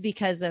 is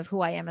because of who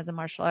I am as a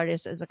martial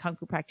artist, as a Kung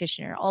Fu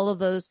practitioner. All of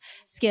those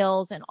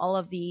skills and all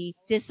of the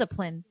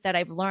discipline that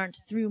I've learned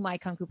through my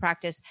Kung Fu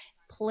practice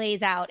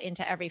plays out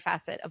into every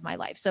facet of my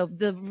life. So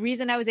the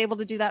reason I was able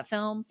to do that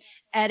film,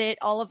 edit,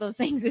 all of those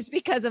things is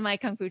because of my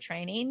Kung Fu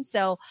training.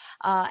 So,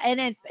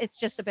 and it's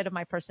just a bit of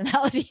my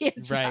personality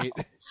as right.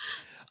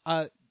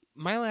 well.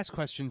 My last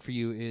question for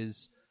you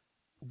is,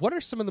 what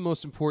are some of the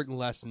most important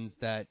lessons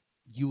that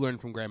you learned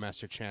from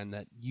Grandmaster Chen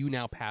that you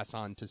now pass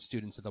on to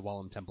students at the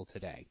Wallam Temple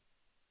today?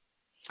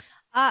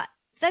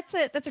 That's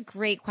a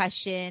great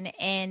question.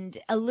 And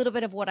a little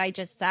bit of what I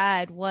just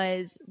said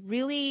was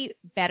really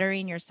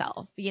bettering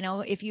yourself. You know,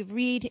 if you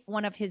read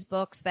one of his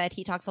books that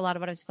he talks a lot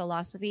about his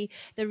philosophy,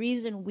 the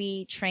reason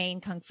we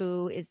train Kung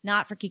Fu is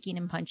not for kicking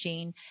and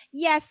punching.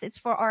 Yes, it's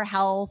for our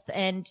health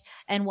and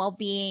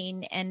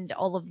well-being and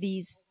all of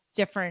these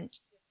different,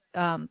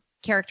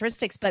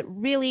 characteristics, but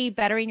really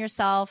bettering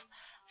yourself,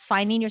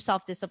 finding your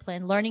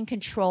self-discipline, learning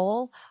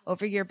control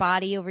over your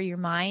body, over your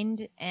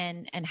mind,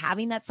 and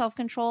having that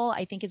self-control,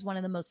 I think is one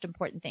of the most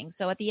important things.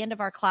 So at the end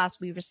of our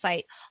class, we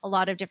recite a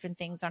lot of different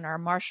things on our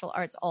martial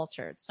arts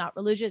altar. It's not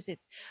religious.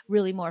 It's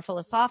really more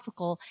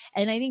philosophical.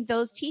 And I think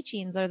those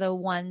teachings are the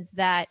ones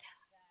that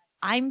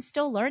I'm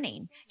still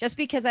learning. Just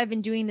because I've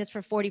been doing this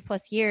for 40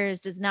 plus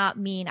years does not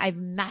mean I've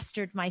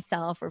mastered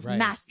myself or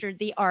mastered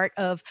the art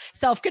of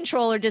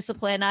self-control or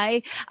discipline.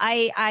 I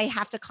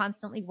have to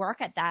constantly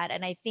work at that.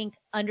 And I think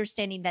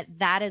understanding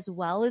that as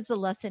well is the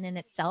lesson in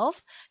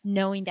itself,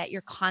 knowing that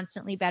you're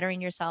constantly bettering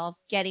yourself,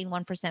 getting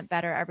 1%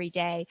 better every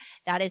day.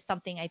 That is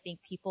something I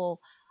think people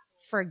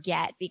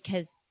forget,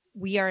 because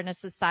we are in a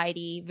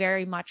society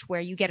very much where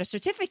you get a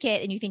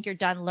certificate and you think you're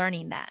done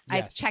learning that. Yes.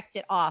 I've checked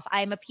it off.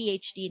 I'm a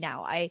PhD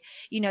now.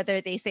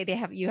 They say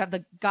you have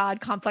the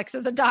God complex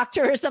as a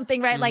doctor or something,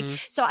 right? Mm-hmm.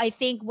 Like, so I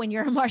think when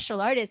you're a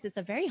martial artist, it's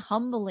a very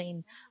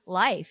humbling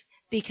life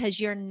because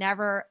you're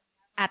never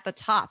at the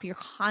top. You're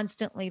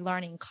constantly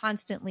learning,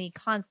 constantly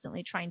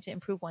trying to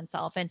improve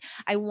oneself. And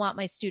I want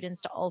my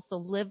students to also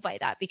live by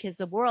that, because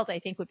the world, I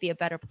think, would be a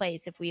better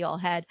place if we all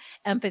had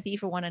empathy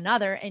for one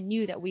another and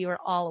knew that we were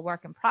all a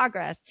work in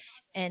progress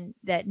and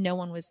that no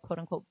one was, quote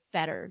unquote,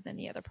 better than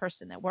the other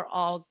person, that we're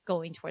all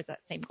going towards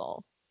that same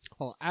goal.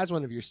 Well, as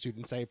one of your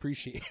students, I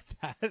appreciate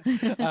that.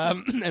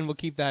 And we'll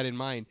keep that in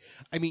mind.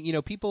 I mean, you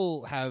know,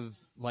 people have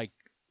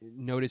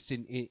noticed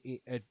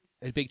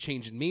a big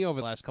change in me over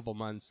the last couple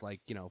months,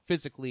 like, you know,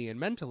 physically and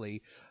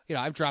mentally. You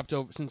know, I've dropped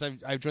since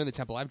I've joined the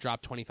temple, I've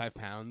dropped 25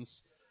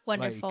 pounds.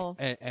 Wonderful.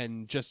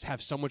 And just have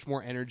so much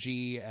more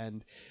energy.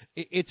 And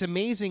it's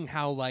amazing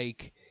how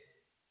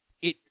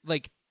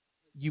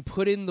you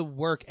put in the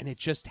work and it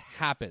just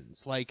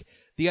happens. Like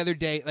the other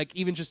day,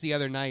 even just the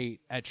other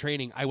night at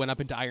training, I went up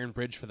into Iron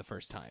Bridge for the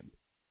first time.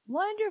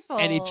 Wonderful.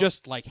 And it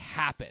just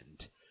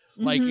happened.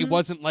 Like, it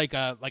wasn't like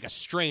a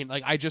strain.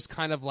 Like, I just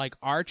kind of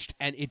arched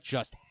and it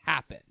just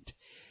happened.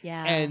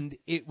 Yeah. And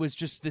it was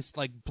just this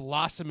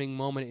blossoming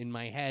moment in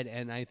my head.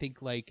 And I think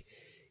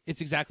it's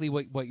exactly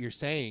what you're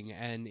saying.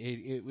 And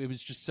it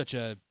was just such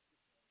a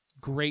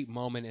great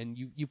moment. And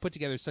you put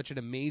together such an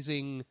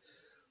amazing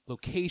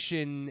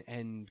location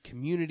and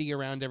community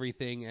around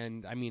everything.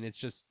 And I mean, it's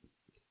just,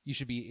 you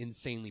should be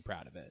insanely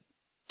proud of it.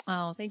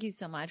 Oh, thank you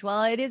so much.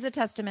 Well, it is a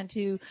testament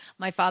to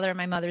my father and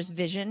my mother's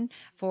vision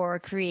for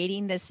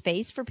creating this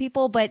space for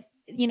people. But,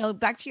 you know,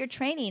 back to your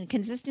training,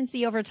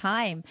 consistency over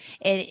time.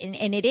 And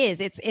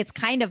it's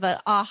kind of an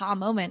aha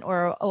moment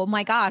or, oh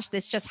my gosh,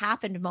 this just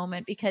happened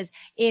moment, because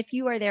if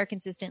you are there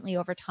consistently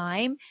over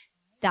time,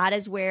 that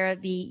is where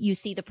you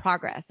see the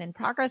progress, and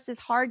progress is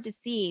hard to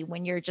see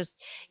when you're just,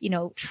 you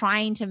know,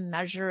 trying to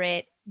measure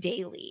it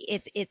daily.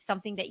 It's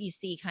something that you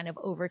see kind of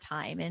over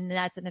time. And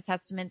that's a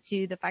testament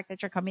to the fact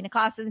that you're coming to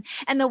classes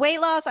and the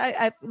weight loss.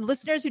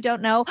 Listeners who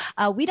don't know,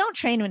 we don't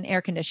train in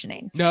air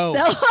conditioning. No,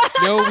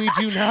 no, we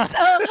do not.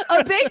 So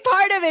a big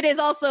part of it is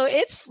also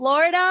it's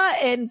Florida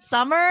in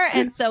summer.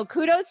 And so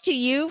kudos to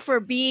you for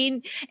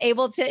being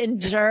able to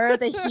endure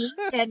the heat.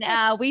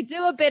 And we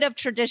do a bit of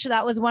tradition.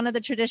 That was one of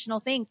the traditional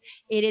things.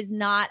 It is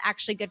not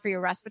actually good for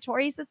your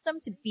respiratory system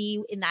to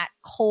be in that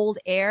cold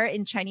air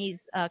in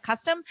Chinese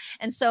custom.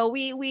 And so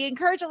we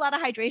encourage a lot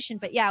of hydration,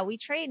 but yeah, we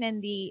train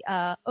in the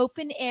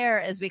open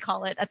air, as we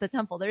call it, at the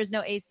temple. There's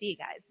no AC,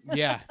 guys.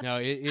 Yeah, no,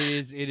 it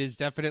is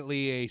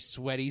definitely a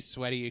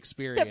sweaty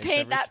experience to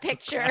paint that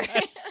picture.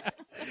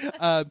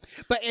 But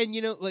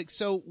you know,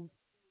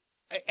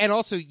 and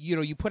also, you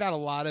know, you put out a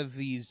lot of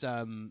these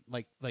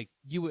like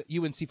you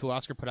and Sifu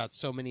Oscar put out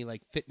so many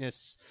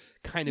fitness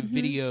kind of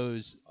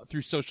videos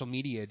through social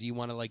media. Do you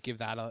want to give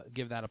that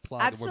a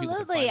plug?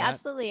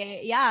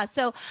 Absolutely. Yeah.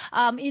 So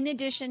in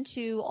addition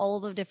to all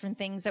the different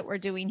things that we're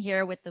doing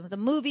here with the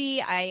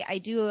movie, I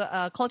do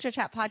a culture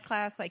chat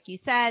podcast, like you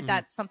said.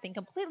 That's something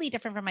completely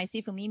different from my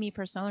Sifu Mimi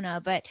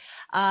persona, but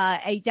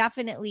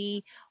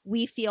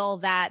we feel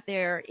that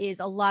there is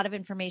a lot of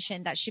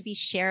information that should be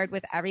shared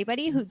with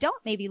everybody who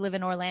don't maybe live in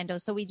in Orlando.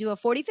 So we do a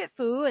 40 Fit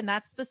Foo, and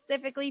that's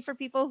specifically for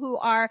people who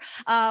are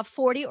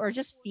 40 or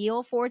just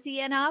feel 40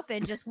 and up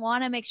and just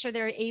want to make sure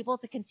they're able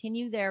to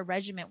continue their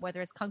regimen,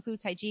 whether it's Kung Fu,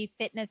 Tai Chi,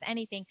 fitness,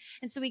 anything.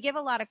 And so we give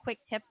a lot of quick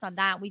tips on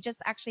that. We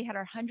just actually had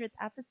our 100th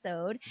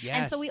episode. Yes.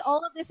 And so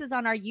all of this is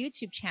on our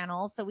YouTube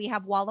channel. So we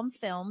have Wallum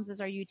Films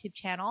as our YouTube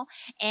channel.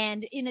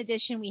 And in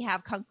addition, we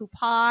have Kung Fu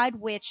Pod,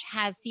 which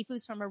has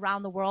Sifus from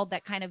around the world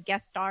that kind of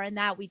guest star in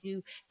that. We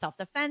do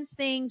self-defense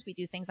things. We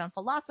do things on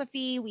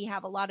philosophy. We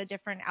have a lot of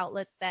different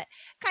outlets that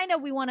kind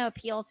of we want to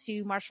appeal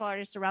to martial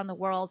artists around the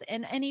world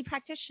and any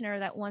practitioner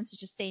that wants to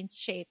just stay in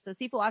shape. So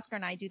Sifu Oscar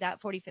and I do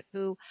that 40 Fit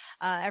Foo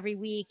every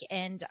week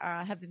and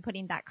have been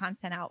putting that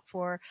content out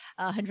for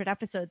 100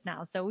 episodes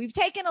now. So we've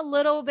taken a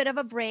little bit of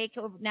a break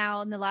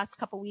now in the last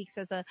couple weeks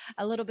as a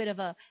little bit of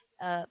a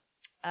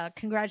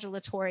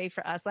congratulatory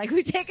for us. Like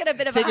we've taken a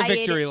bit of a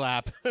victory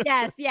lap.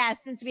 yes,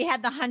 since we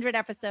had the 100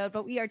 episode,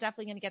 but we are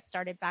definitely going to get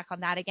started back on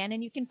that again.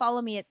 And you can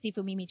follow me at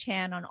Sifu Mimi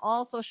Chan on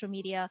all social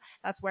media.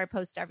 That's where I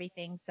post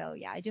everything. So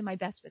yeah, I do my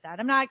best with that.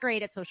 I'm not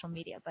great at social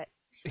media, but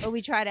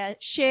we try to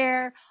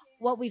share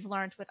what we've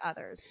learned with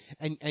others.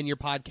 And your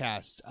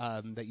podcast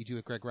that you do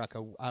with Greg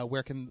Rucka,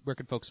 where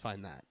can folks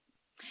find that?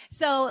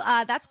 So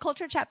that's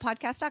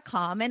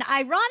culturechatpodcast.com. And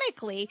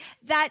ironically,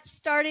 that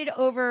started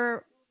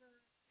over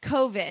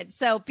COVID.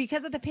 So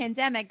because of the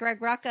pandemic,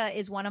 Greg Rucka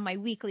is one of my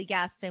weekly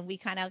guests and we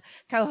kind of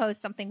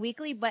co-host something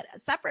weekly, but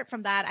separate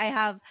from that, I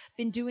have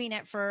been doing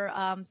it for,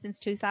 since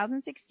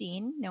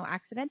 2016, no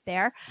accident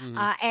there.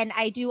 And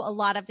I do a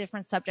lot of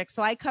different subjects.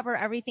 So I cover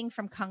everything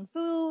from Kung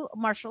Fu,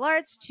 martial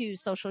arts to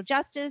social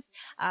justice,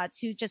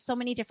 to just so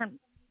many different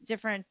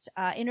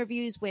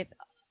interviews with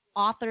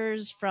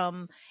authors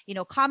from,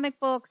 comic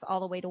books all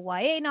the way to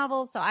YA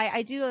novels. So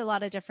I do a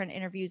lot of different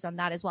interviews on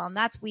that as well. And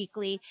that's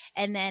weekly.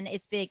 And then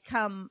it's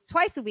become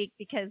twice a week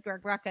because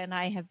Greg Rucka and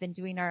I have been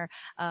doing our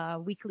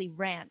weekly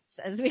rants,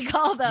 as we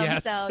call them.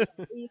 Yes. So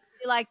we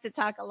like to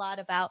talk a lot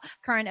about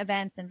current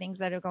events and things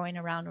that are going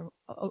around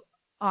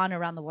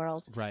the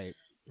world. Right.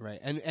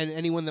 And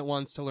anyone that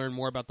wants to learn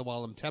more about the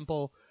Wallum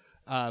Temple,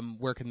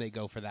 where can they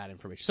go for that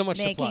information? So much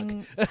to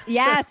plug.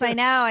 Yes, I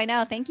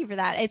know. Thank you for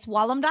that. It's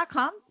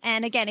Wallum.com.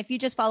 And again, if you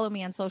just follow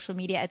me on social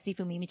media at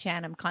Sifu Mimi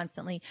Chan, I'm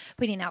constantly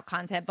putting out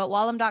content, but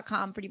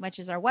Wallum.com pretty much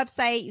is our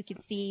website. You can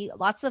see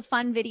lots of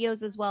fun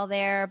videos as well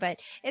there, but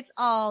it's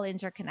all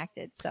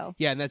interconnected. So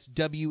yeah, and that's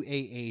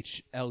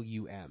WAHLUM.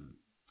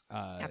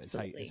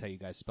 Absolutely. Is how you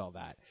guys spell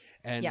that.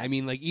 And yes. I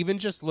mean, like, even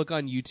just look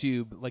on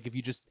YouTube, like if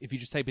you just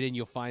type it in,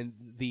 you'll find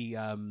the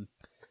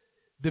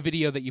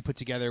video that you put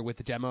together with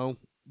the demo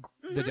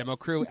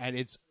crew, and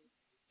it's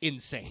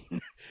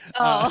insane.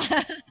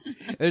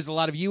 There's a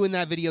lot of you in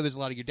that video. There's a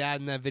lot of your dad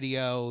in that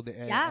video,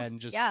 and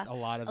just a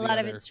lot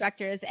of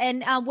instructors.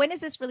 And when is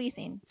this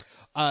releasing?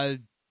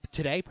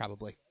 Today,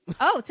 probably.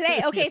 Oh,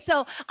 today. Okay.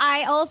 So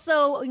I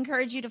also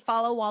encourage you to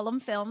follow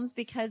Wallum Films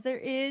because there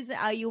is,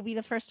 you'll be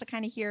the first to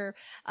kind of hear,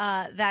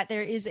 that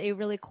there is a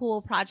really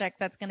cool project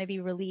that's going to be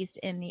released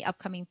in the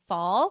upcoming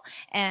fall.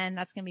 And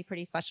that's going to be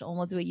pretty special. And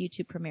we'll do a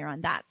YouTube premiere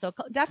on that. So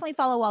definitely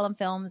follow Wallum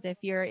Films if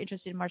you're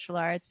interested in martial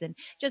arts and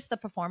just the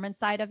performance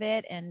side of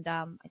it. And,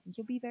 I think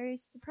you'll be very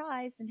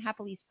surprised and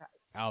happily surprised.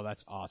 Oh,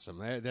 that's awesome.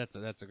 That's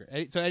a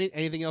great. So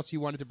anything else you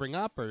wanted to bring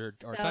up or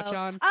touch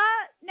on?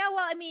 No,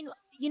 well, I mean,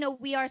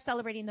 we are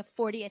celebrating the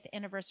 40th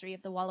anniversary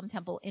of the Wallum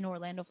Temple in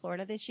Orlando,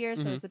 Florida this year.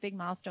 So it's a big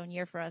milestone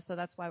year for us. So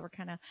that's why we're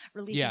kind of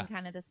releasing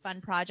kind of this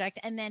fun project.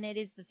 And then it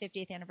is the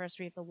 50th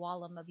anniversary of the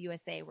Wallum of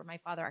USA, where my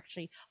father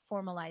actually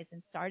formalized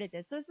and started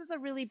this. So this is a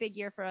really big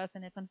year for us.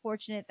 And it's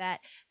unfortunate that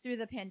through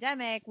the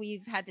pandemic,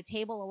 we've had to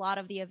table a lot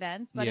of the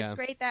events, but it's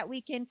great that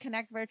we can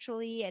connect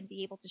virtually and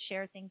be able to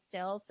share things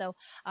still. So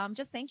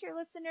just thank your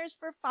listeners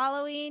for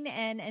following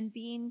and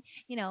being,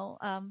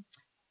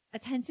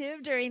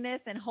 attentive during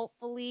this, and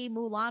hopefully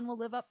Mulan will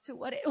live up to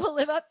what it will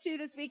live up to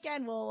this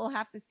weekend. We'll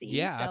have to see.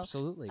 Yeah, so,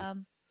 absolutely.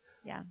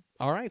 Yeah.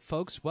 All right,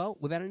 folks. Well,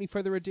 without any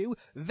further ado,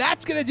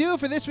 that's going to do it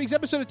for this week's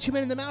episode of Two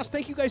Men and the Mouse.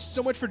 Thank you guys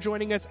so much for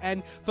joining us.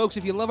 And, folks,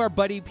 if you love our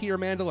buddy Peter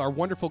Mandel, our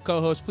wonderful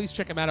co-host, please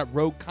check him out at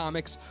Rogue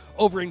Comics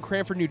over in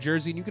Cranford, New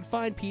Jersey. And you can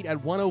find Pete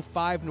at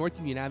 105 North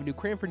Union Avenue,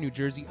 Cranford, New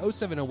Jersey,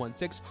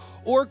 07016.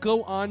 Or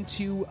go on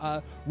to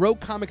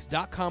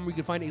roguecomics.com, where you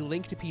can find a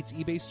link to Pete's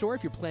eBay store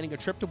if you're planning a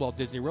trip to Walt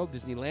Disney World,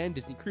 Disneyland,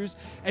 Disney Cruise,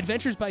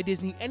 Adventures by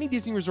Disney, any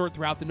Disney resort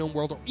throughout the known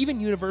world, or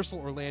even Universal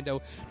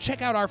Orlando.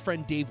 Check out our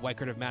friend Dave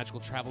Weichert of Magical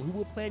Travel, who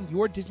will plan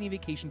your Disney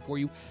vacation for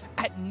you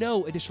at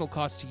no additional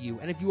cost to you.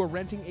 And if you are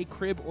renting a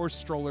crib or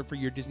stroller for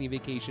your Disney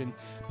vacation,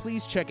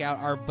 please check out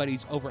our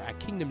buddies over at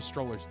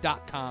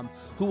kingdomstrollers.com,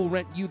 who will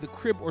rent you the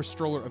crib or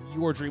stroller of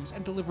your dreams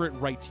and deliver it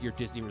right to your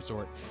Disney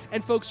resort.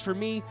 And folks, for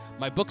me,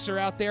 my books are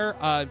out there.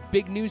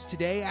 Big news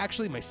today,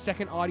 actually, my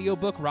second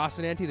audiobook,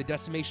 Rocinante, The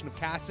Decimation of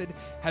Cassid,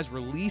 has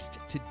released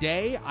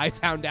today. I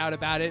found out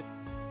about it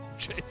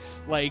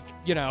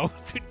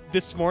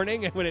this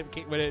morning when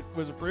it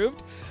was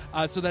approved.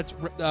 So that's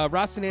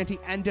Rocinante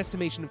and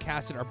Decimation of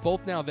Cassid are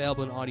both now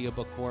available in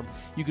audiobook form.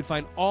 You can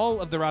find all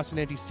of the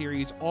Rocinante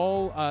series,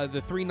 all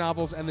the 3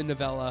 novels and the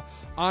novella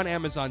on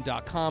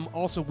Amazon.com.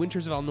 Also,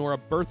 Winters of Elnora,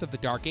 Birth of the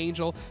Dark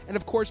Angel. And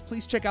of course,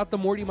 please check out the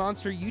Morty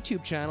Monster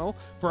YouTube channel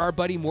for our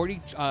buddy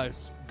Morty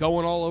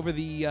going all over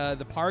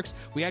the parks.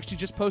 We actually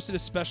just posted a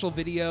special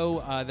video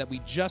that we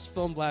just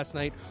filmed last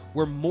night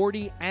where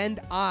Morty and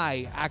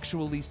I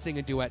actually sing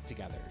a duet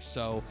together.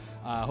 So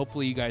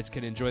hopefully you guys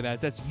can enjoy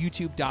that. That's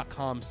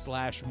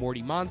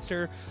youtube.com/Morty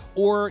Monster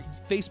or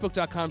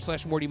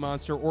facebook.com/Morty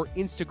Monster or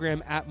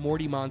Instagram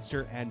 @Morty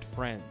Monster and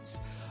Friends.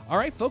 All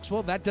right, folks.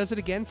 Well, that does it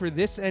again for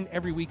this and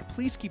every week.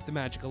 Please keep the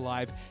magic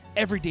alive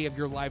every day of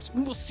your lives.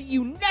 We will see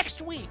you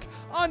next week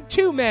on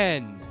Two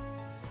Men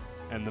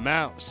and the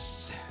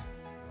Mouse.